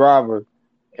on the driver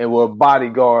and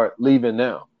bodyguard leaving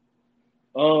now?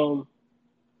 I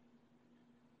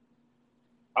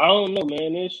don't know,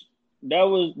 man. That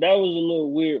was a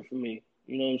little weird for me.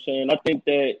 You know what I'm saying? I think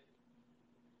that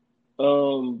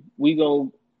we gonna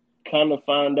kind of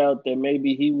find out that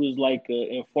maybe he was like an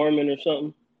informant or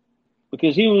something,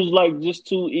 because he was like just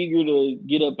too eager to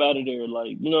get up out of there,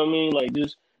 like, you know what I mean, like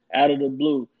just out of the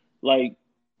blue, like,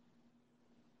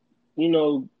 you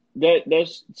know,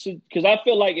 that's because I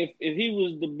feel like if he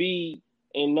was to be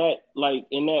in that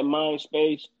mind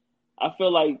space, I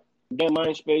feel like that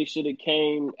mind space should have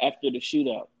came after the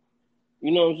shootout.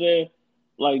 You know what I'm saying?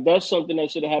 Like, that's something that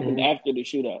should have happened after the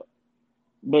shootout.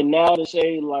 But now to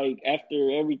say, like,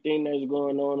 after everything that's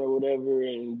going on or whatever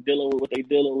and dealing with what they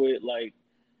dealing with, like,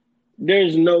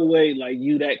 there's no way, like,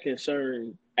 you that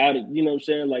concerned out of, you know what I'm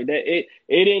saying? Like, that,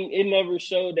 it never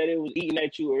showed that it was eating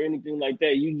at you or anything like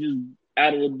that. You just,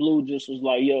 out of the blue, just was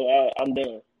like, yo, I'm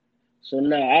done. So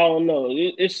now, I don't know.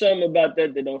 It's something about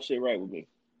that don't sit right with me.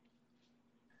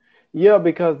 Yeah,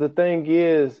 because the thing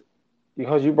is,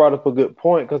 because you brought up a good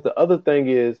point, because the other thing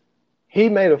is, he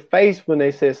made a face when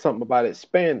they said something about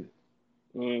expanding.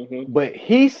 But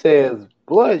he says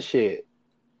bloodshed.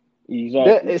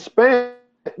 Exactly.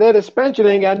 That expansion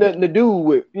ain't got nothing to do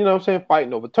with, you know what I'm saying,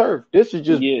 fighting over turf. This is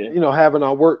just, you know, having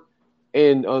our work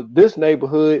in this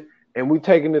neighborhood, and we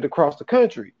taking it across the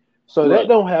country. So that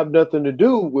don't have nothing to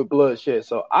do with bloodshed.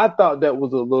 So I thought that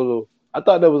was a little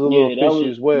fishy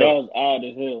as well. That was odd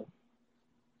as hell.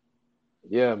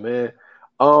 Yeah, man.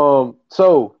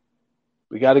 So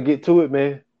we got to get to it,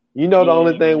 man. You know, the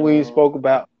only thing we spoke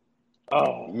about.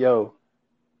 Oh, yo,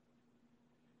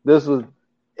 this was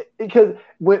because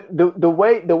when the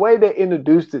way they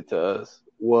introduced it to us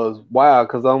was wild.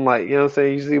 Because I'm like, you know what I'm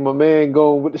saying? You see my man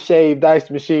going with the shaved ice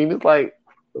machine. It's like,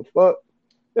 the fuck?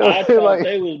 You know I thought like,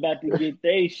 they was about to get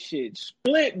they shit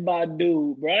split by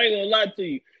dude, bro. I ain't gonna lie to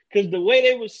you. Because the way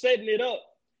they was setting it up,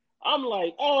 I'm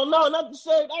like, oh no, not the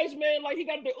shaved ice, man. Like, he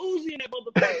got the Uzi in that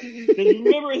motherfucker. Because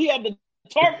remember, he had the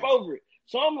tarp over it.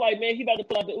 So I'm like, man, he about to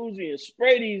pull out the Uzi and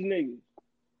spray these niggas.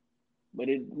 But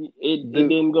it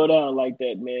didn't go down like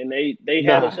that, man. They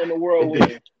had us on the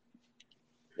whirlwind.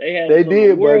 They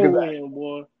did,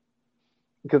 boy.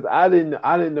 Because I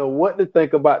didn't know what to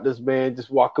think about this man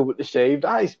just walking with the shaved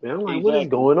ice, man. I'm like, what is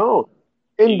going on?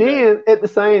 And then at the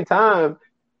same time,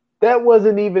 that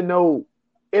wasn't even no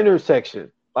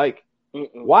intersection. Like,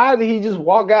 why did he just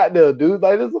walk out there, dude?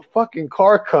 Like, there's a fucking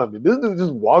car coming. This dude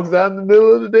just walks out in the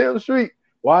middle of the damn street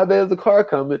while there's a car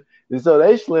coming. And so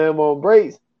they slam on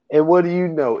brakes, And what do you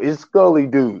know? It's Scully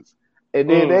dudes. And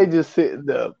then they just sitting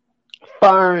there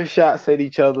firing shots at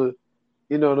each other.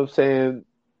 You know what I'm saying?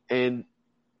 And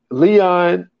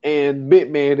Leon and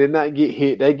Bitman did not get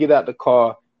hit. They get out the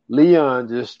car. Leon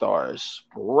just starts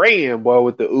spraying, boy,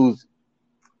 with the Uzi.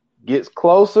 Gets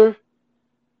closer.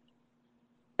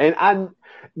 And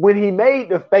when he made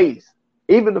the face,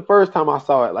 even the first time I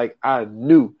saw it, like I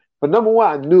knew. But number one,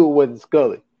 I knew it wasn't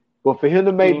Scully. But for him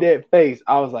to make that face,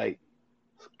 I was like,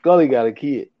 Scully got a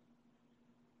kid.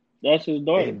 That's his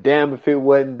daughter. And damn if it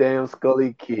wasn't damn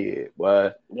Scully kid,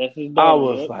 boy. That's his daughter. I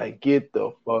was like, get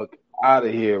the fuck out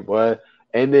of here, boy.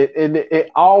 And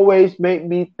it always made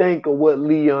me think of what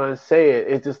Leon said.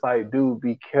 It's just like, dude,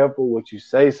 be careful what you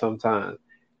say sometimes.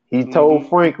 He told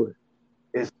Franklin,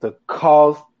 it's the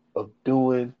cost of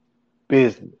doing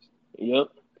business. Yep.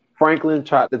 Franklin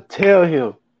tried to tell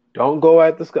him, don't go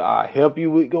after Scully. I'll help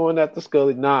you with going after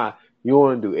Scully. Nah, you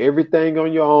want to do everything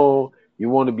on your own. You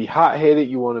want to be hot-headed.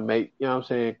 You want to make, you know what I'm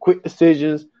saying, quick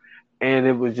decisions. And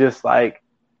it was just like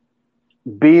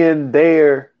being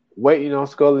there, waiting on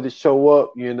Scully to show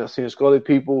up. You end up seeing Scully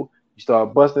people. You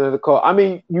start busting at the car. I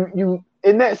mean, you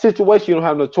in that situation, you don't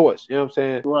have no choice. You know what I'm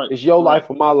saying? Right. It's your life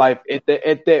or my life at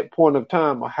that point of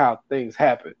time of how things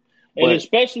happen. And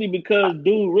especially because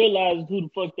dude realized who the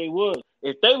fuck they was.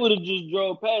 If they would have just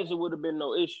drove past, it would have been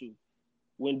no issue.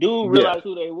 When dude realized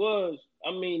who they was,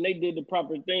 I mean, they did the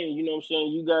proper thing. You know what I'm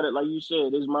saying? You got it, like you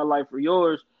said, this is my life or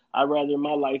yours. I'd rather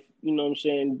my life, you know what I'm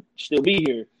saying, still be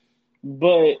here.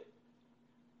 But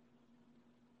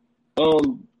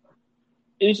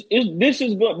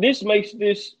this makes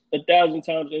this 1,000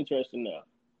 times interesting now.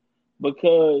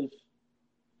 Because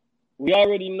we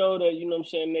already know that, you know what I'm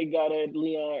saying, they got at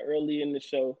Leon early in the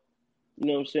show. You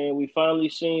know what I'm saying? We finally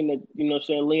seen that, you know what I'm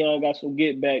saying, Leon got some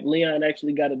get back. Leon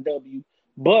actually got a W.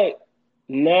 But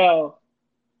now,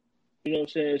 you know what I'm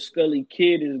saying, Scully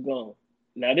kid is gone.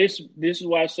 Now this is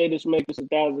why I say this makes this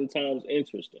 1,000 times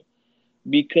interesting.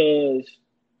 Because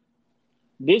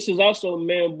this is also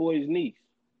Man Boy's niece.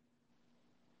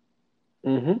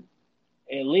 Mm-hmm.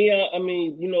 And Leon, I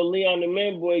mean, you know, Leon and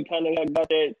Man Boy kind of got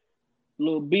that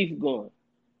little beef going.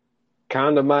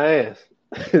 Kind of my ass.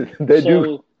 They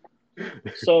do.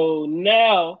 So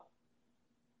now,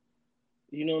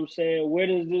 you know what I'm saying, where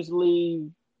does this leave,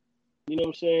 you know what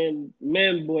I'm saying,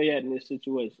 Man Boy at in this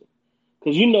situation?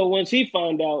 Because, you know, once he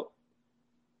found out.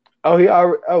 I'm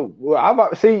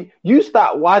about to see, you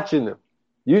stop watching them.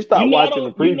 You stop watching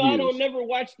the previews. You know, I don't never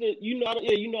watch I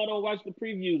don't watch the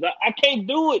previews. I can't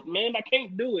do it, man. I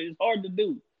can't do it. It's hard to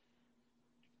do.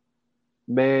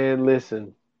 Man,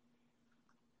 listen.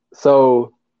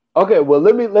 So, okay, well,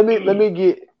 let me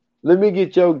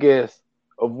get your guess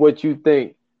of what you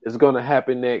think is going to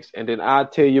happen next, and then I'll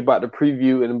tell you about the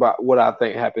preview and about what I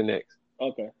think happened next.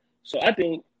 Okay, so I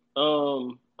think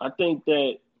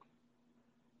that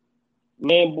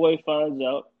Man Boy finds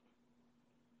out.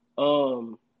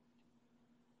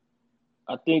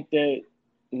 I think that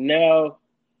now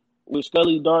with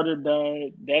Scully's daughter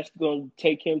dying, that's gonna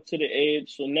take him to the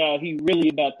edge. So now he really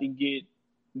about to get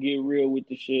real with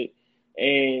the shit.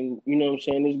 And you know what I'm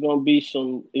saying, there's gonna be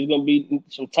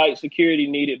some tight security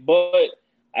needed. But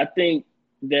I think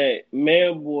that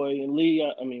Man Boy and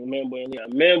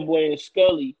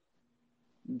Scully,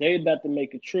 they about to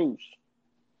make a truce.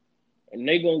 And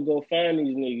they gonna go find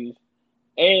these niggas.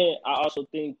 And I also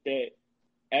think that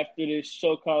after this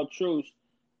so-called truce,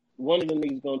 one of them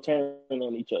niggas gonna turn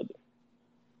on each other.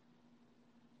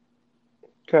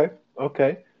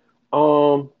 Okay.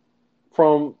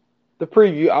 From the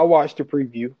preview, I watched the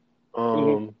preview.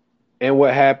 And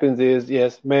what happens is,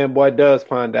 yes, Man Boy does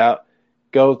find out,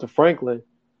 goes to Franklin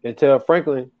and tell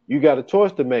Franklin, you got a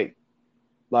choice to make.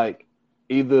 Like,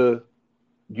 either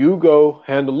you go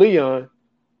handle Leon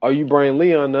or you bring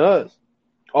Leon to us.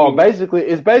 Or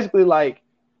it's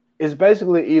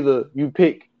basically either you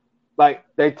pick, like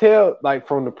they tell, like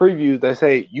from the previews, they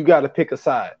say you got to pick a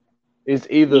side. It's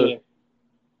either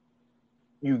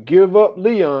you give up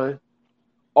Leon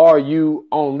or you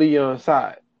on Leon's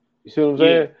side. You see what I'm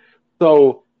saying?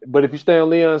 So, but if you stay on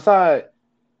Leon's side,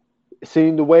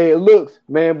 seeing the way it looks,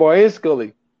 Man Boy and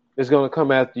Scully is going to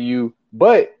come after you.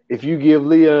 But if you give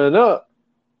Leon up,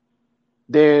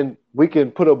 then we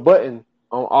can put a button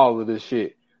on all of this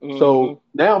shit. So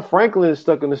now Franklin is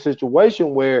stuck in a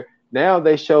situation where now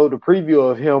they show the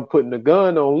preview of him putting the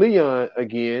gun on Leon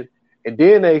again, and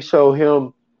then they show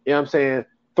him, you know what I'm saying,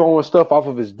 throwing stuff off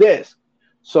of his desk.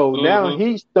 So now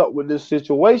he's stuck with this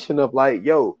situation of like,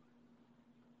 yo,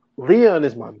 Leon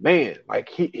is my man. Like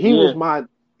he was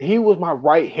my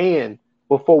right hand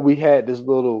before we had this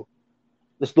little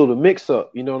this little mix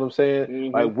up. You know what I'm saying?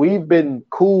 Mm-hmm. Like we've been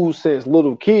cool since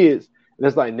little kids, and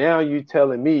it's like now you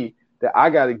telling me that I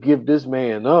got to give this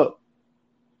man up.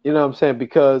 You know what I'm saying?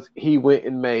 Because he went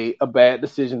and made a bad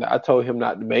decision that I told him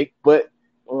not to make. But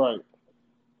right,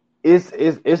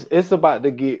 it's about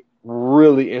to get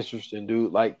really interesting,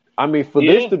 dude. Like I mean, for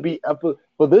this to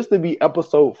be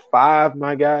episode 5,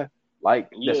 my guy,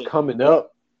 like that's coming up.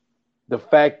 The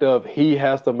fact of he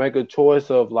has to make a choice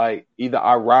of like either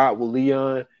I ride with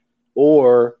Leon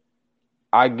or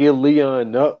I give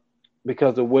Leon up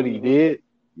because of what he did.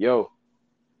 Yo,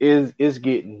 it's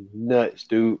getting nuts,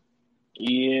 dude.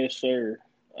 Yes, sir.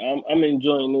 I'm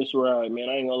enjoying this ride, man.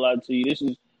 I ain't gonna lie to you.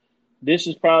 This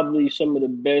is probably some of the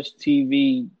best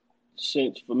TV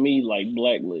since for me, like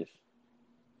Blacklist.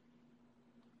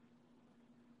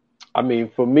 I mean,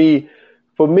 for me,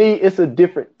 it's a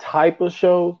different type of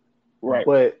show. Right.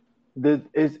 But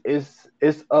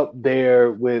it's up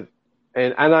there with,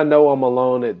 and I know I'm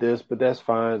alone at this, but that's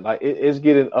fine. Like it's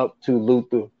getting up to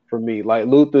Luther for me. Like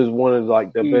Luther is one of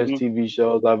like the best TV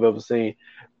shows I've ever seen,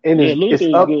 and it's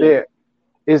up good. There.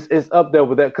 It's up there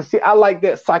with that. Cause see, I like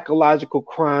that psychological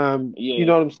crime. You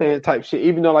know what I'm saying? Type shit.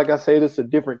 Even though, like I said, it's a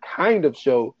different kind of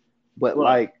show, but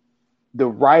like the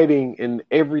writing and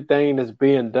everything that's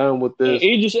being done with this. And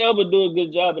Idris Elba do a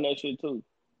good job in that shit too.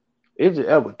 Idris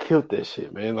Elba killed that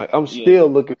shit, man. Like I'm still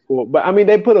looking for it. But I mean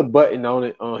they put a button on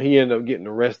it. He ended up getting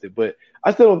arrested, but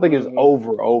I still don't think it's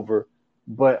over.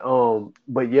 But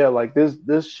yeah, like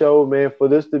this show, man, for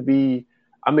this to be,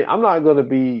 I mean, I'm not gonna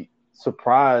be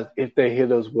surprised if they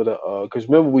hit us with a because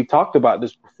remember we talked about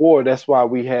this before. That's why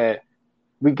we kind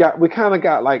of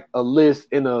got like a list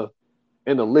in a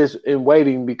list in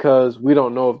waiting because we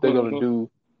don't know if they're gonna do,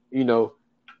 you know,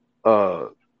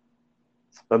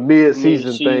 a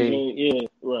mid-season thing,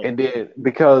 and then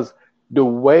because the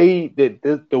way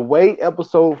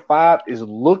episode 5 is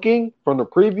looking from the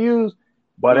previews,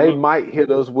 but they might hit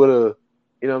us with a,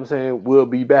 you know what I'm saying, we'll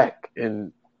be back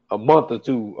in a month or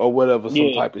two or whatever,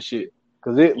 some type of shit.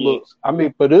 Because it looks, I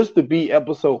mean, for this to be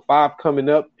episode 5 coming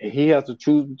up, and he has to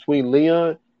choose between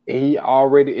Leon,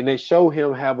 and they show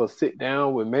him have a sit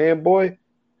down with Man Boy.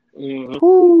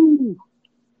 Whoo!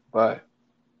 But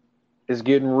it's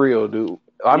getting real, dude.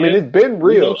 I mean, it's been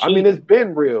real.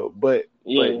 But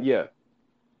yeah.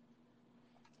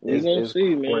 We're going to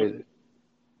see, crazy. man.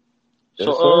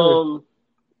 So,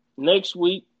 next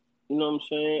week, you know what I'm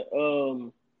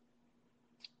saying,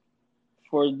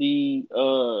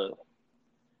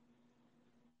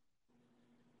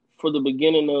 for the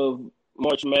beginning of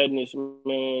March Madness,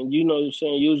 man, you know what I'm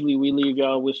saying, usually we leave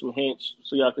y'all with some hints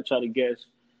so y'all can try to guess.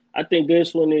 I think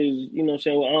this one is, you know what I'm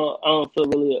saying, I don't feel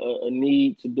really a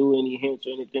need to do any hints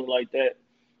or anything like that.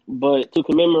 But to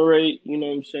commemorate, you know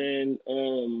what I'm saying,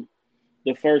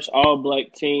 the first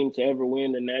all-black team to ever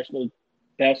win the National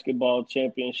Basketball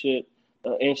Championship,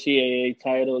 NCAA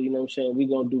title, you know what I'm saying, we're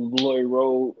going to do Glory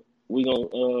Road. We're going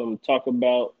to talk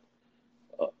about,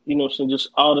 you know what I'm saying, just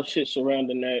all the shit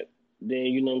surrounding that. Then,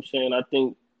 you know what I'm saying, I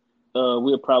think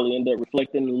we'll probably end up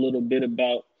reflecting a little bit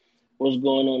about what's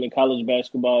going on in college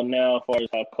basketball now as far as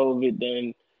how COVID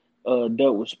then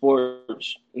dealt with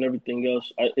sports and everything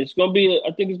else. I think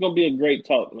it's gonna be a great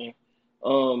talk, man.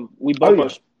 We both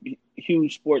are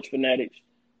huge sports fanatics.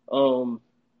 You know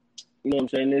what I'm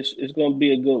saying? It's gonna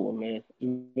be a good one, man.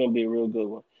 It's gonna be a real good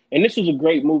one. And this was a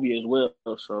great movie as well.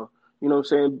 So, you know what I'm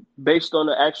saying, based on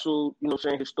the actual, you know what I'm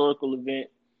saying, historical event,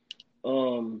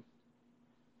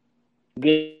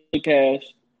 good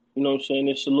cast. You know what I'm saying?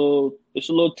 It's a little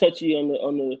touchy on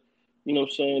the you know what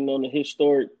I'm saying, on the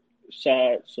historic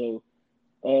side. So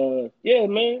yeah,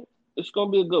 man, it's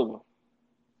gonna be a good one.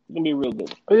 It's gonna be a real good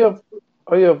one.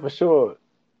 Oh yeah, for sure.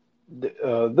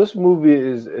 This movie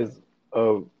is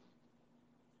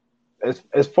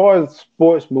as far as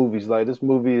sports movies, like this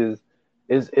movie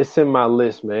it's in my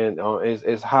list, man.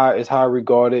 It's high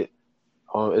regarded.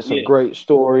 It's a great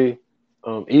story.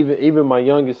 Even my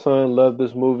youngest son loved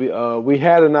this movie. We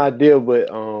had an idea, but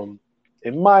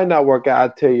it might not work out. I'll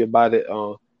tell you about it.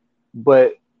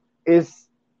 But it's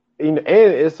and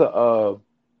it's a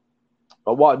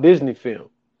Walt Disney film.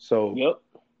 So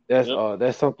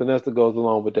that's something else that goes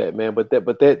along with that, man. But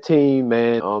that team,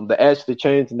 man, they actually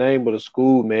changed the name of the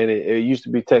school, man. It used to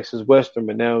be Texas Western,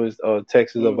 but now it's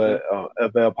Texas of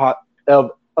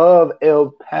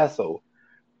El Paso.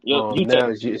 Now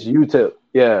it's UTEP.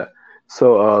 Yeah.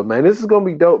 So, man, this is gonna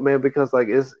be dope, man, because like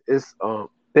it's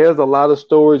there's a lot of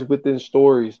stories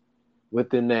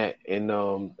within that, and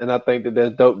I think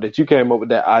that's dope that you came up with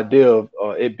that idea of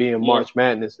it being March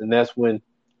Madness, and that's when,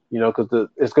 you know, because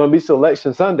it's gonna be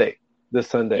Selection Sunday this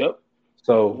Sunday,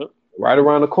 so right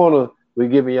around the corner, we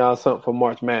giving y'all something for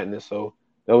March Madness. So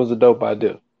that was a dope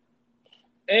idea.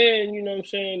 And you know what I'm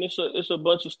saying, it's a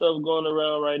bunch of stuff going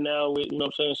around right now with, you know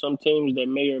what I'm saying, some teams that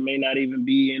may or may not even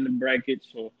be in the brackets.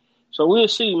 So we'll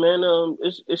see, man.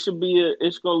 It's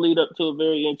gonna lead up to a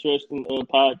very interesting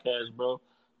podcast, bro.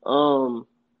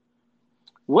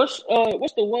 What's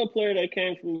the one player that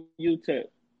came from UTEP?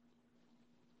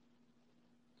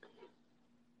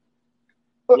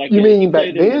 Like you mean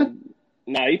back then?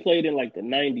 He played in like the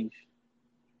 90s.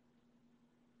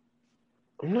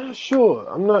 I'm not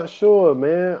sure,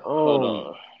 man. Hold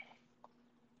on.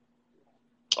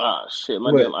 Ah, shit,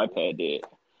 my What? damn iPad dead.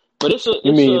 But he's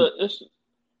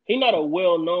not a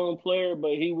well-known player,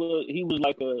 but he was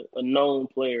like a known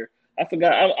player. I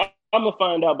forgot. I'm gonna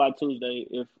find out by Tuesday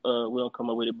if we don't come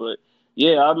up with it. But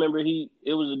yeah, I remember it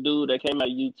was a dude that came out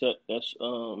of UTEP that's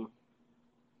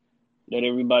that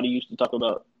everybody used to talk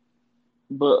about.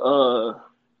 But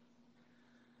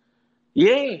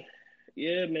yeah,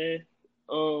 man.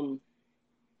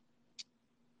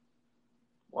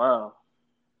 Wow.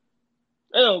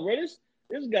 Oh, bro, this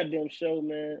goddamn show,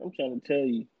 man. I'm trying to tell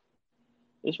you,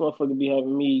 this motherfucker be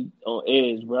having me on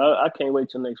edge, bro. I can't wait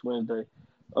till next Wednesday.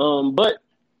 But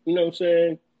you know what I'm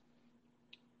saying.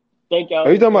 Thank y'all.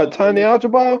 Are you talking about Tiny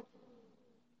Archibald?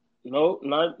 No,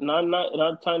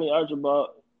 not Tiny Archibald.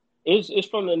 It's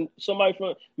from somebody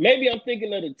from. Maybe I'm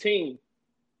thinking of the team.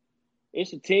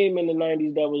 It's a team in the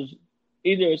 '90s that was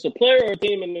either it's a player or a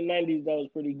team in the '90s that was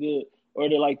pretty good, or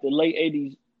they're like the late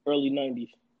 '80s, early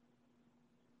 '90s.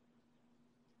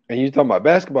 And you talking about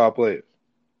basketball players?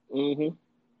 Mm-hmm.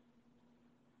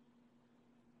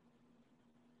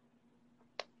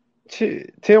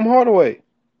 Shit, Tim Hardaway.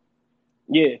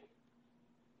 Yeah,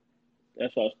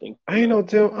 that's what I was thinking. I ain't know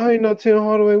Tim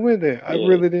Hardaway went there. I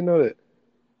really didn't know that.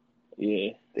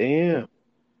 Yeah. Damn.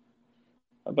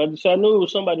 I knew it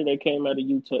was somebody that came out of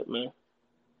UTEP, man.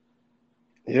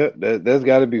 Yep, that's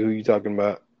got to be who you talking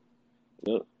about.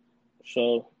 Yep.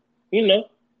 So, you know,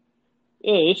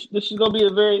 yeah, this is gonna be a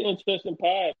very interesting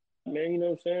pod, man. You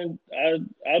know what I'm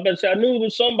saying? I knew it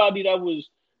was somebody that was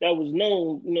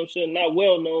known. You know what I'm saying? Not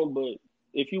well known, but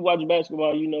if you watch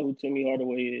basketball, you know who Timmy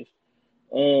Hardaway is.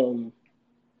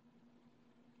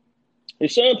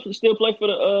 His son still play for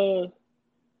the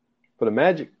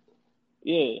Magic.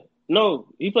 Yeah. No,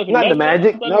 he played for Not the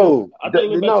Magic. No,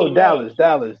 Dallas.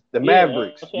 The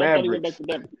Mavericks. Mavericks.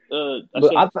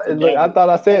 I thought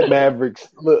I said Mavericks.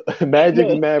 Look, Magic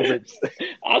and Mavericks.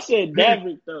 I said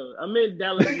Daverick though. I meant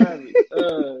Dallas Mavericks.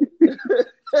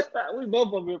 We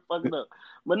both of here fucking up.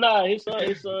 But nah, his son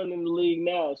in the league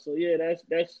now. So yeah,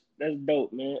 that's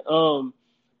dope, man.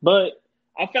 But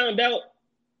I found out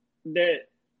that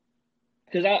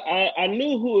because I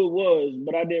knew who it was,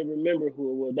 but I didn't remember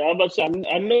who it was. I was about to say,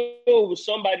 I know it was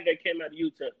somebody that came out of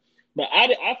UTEP, but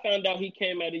I found out he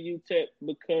came out of UTEP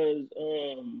because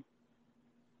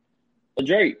of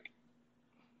Drake.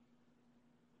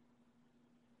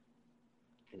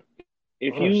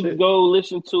 If you go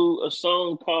listen to a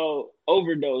song called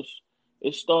Overdose,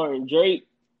 it's starring Drake.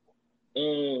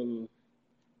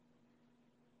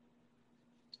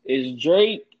 Is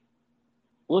Drake?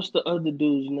 What's the other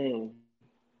dude's name?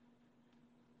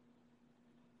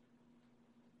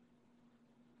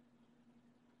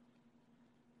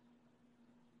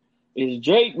 Is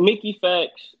Drake, Mickey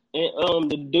Facts,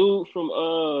 and the dude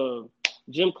from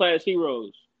Gym Class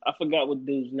Heroes. I forgot what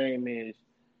the dude's name is.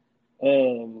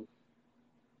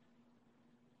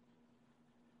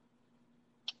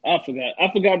 I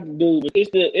forgot the dude, but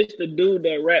it's the dude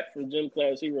that rapped from Gym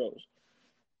Class Heroes.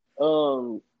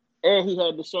 And he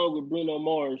had the song with Bruno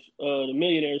Mars, the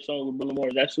Millionaire song with Bruno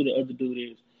Mars. That's who the other dude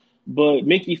is. But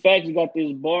Mickey Facts got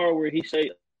this bar where he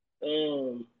say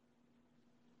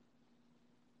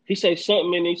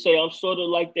something and he say, I'm sort of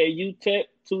like that UTEP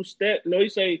two-step. No, he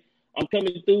say, I'm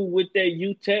coming through with that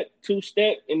UTEP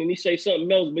two-step. And then he say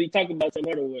something else, but he talking about some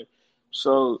other way.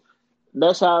 So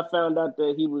that's how I found out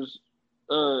that he was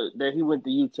that he went to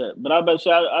UTEP. But I bet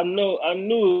you I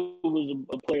knew it was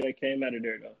a player that came out of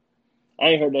there though. I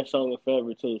ain't heard that song in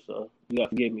forever too, so you gotta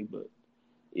forgive me. But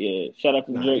yeah, shout out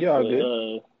to Drake for you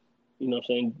know what I'm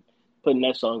saying, putting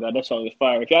that song out. That song is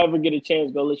fire. If y'all ever get a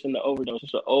chance, go listen to Overdose.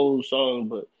 It's an old song,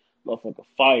 but motherfucker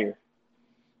fire.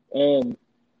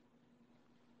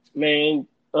 Man,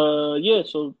 yeah,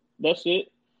 so that's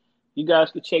it. You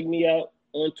guys can check me out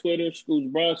on Twitter,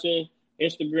 Scoots Bronson,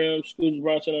 Instagram, Scoots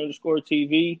Bronson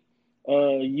 _TV,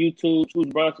 YouTube,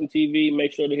 Scoots Bronson TV.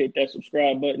 Make sure to hit that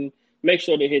subscribe button. Make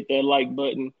sure to hit that like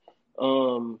button.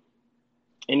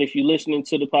 And if you're listening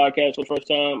to the podcast for the first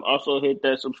time, also hit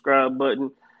that subscribe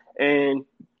button. And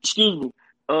excuse me,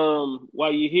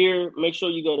 while you're here, make sure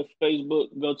you go to Facebook,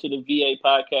 go to the VA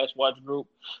Podcast Watch Group.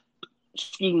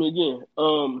 Excuse me again.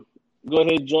 Go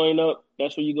ahead, join up.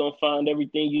 That's where you're gonna find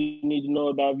everything you need to know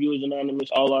about Viewers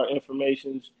Anonymous, all our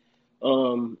informations,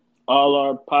 all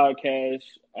our podcasts,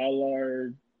 all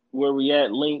our where we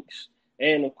at links,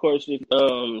 and of course, if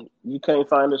you can't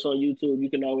find us on YouTube, you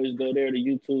can always go there. The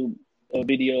YouTube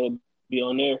video be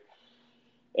on there.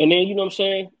 And then, you know what I'm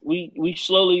saying? We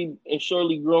slowly and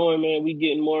surely growing, man. We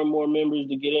getting more and more members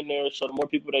to get in there. So the more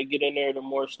people that get in there, the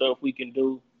more stuff we can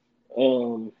do.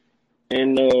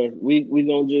 And we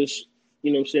going to just,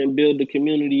 you know what I'm saying, build the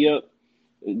community up.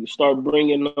 And start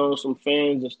bringing on some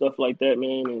fans and stuff like that, man.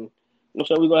 And, you know what I'm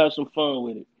saying, we're going to have some fun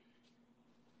with it.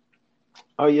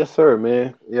 Oh, yes, sir,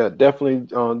 man. Yeah, definitely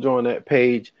join that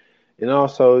page. And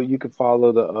also, you can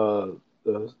follow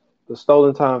the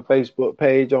Stolen Time Facebook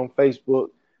page on Facebook.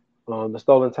 The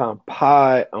Stolen Time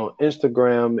Pod on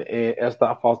Instagram and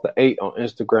S.Foster8 on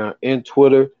Instagram and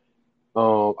Twitter.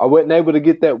 I wasn't able to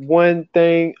get that one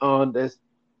thing that's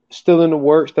still in the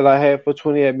works that I had for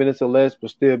 28 minutes or less, but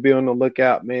still be on the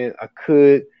lookout, man. I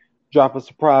could drop a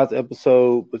surprise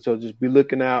episode, but so just be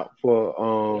looking out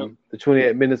for the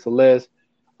 28 minutes or less.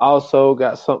 Also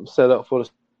got something set up for the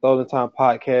Stolen Time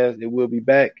Podcast. It will be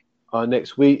back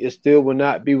next week. It still will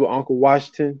not be with Uncle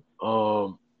Washington.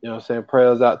 You know what I'm saying?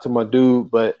 Prayers out to my dude,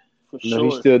 but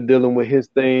he's still dealing with his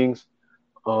things.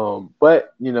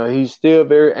 But he's still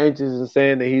very anxious and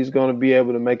saying that he's going to be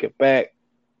able to make it back.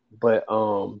 But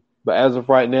as of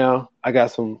right now, I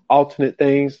got some alternate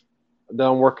things that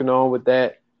I'm working on with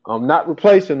that. I'm not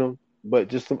replacing them, but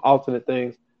just some alternate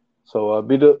things. So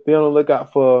be on the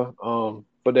lookout for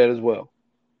that as well.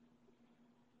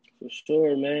 For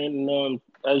sure, man. And,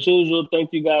 as usual,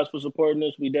 thank you guys for supporting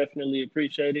us. We definitely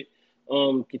appreciate it.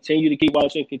 Continue to keep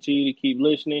watching, continue to keep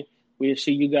listening. We'll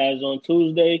see you guys on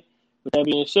Tuesday. With that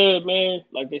being said, man,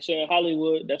 like they say in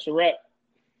Hollywood, that's a wrap.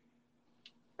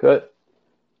 Good.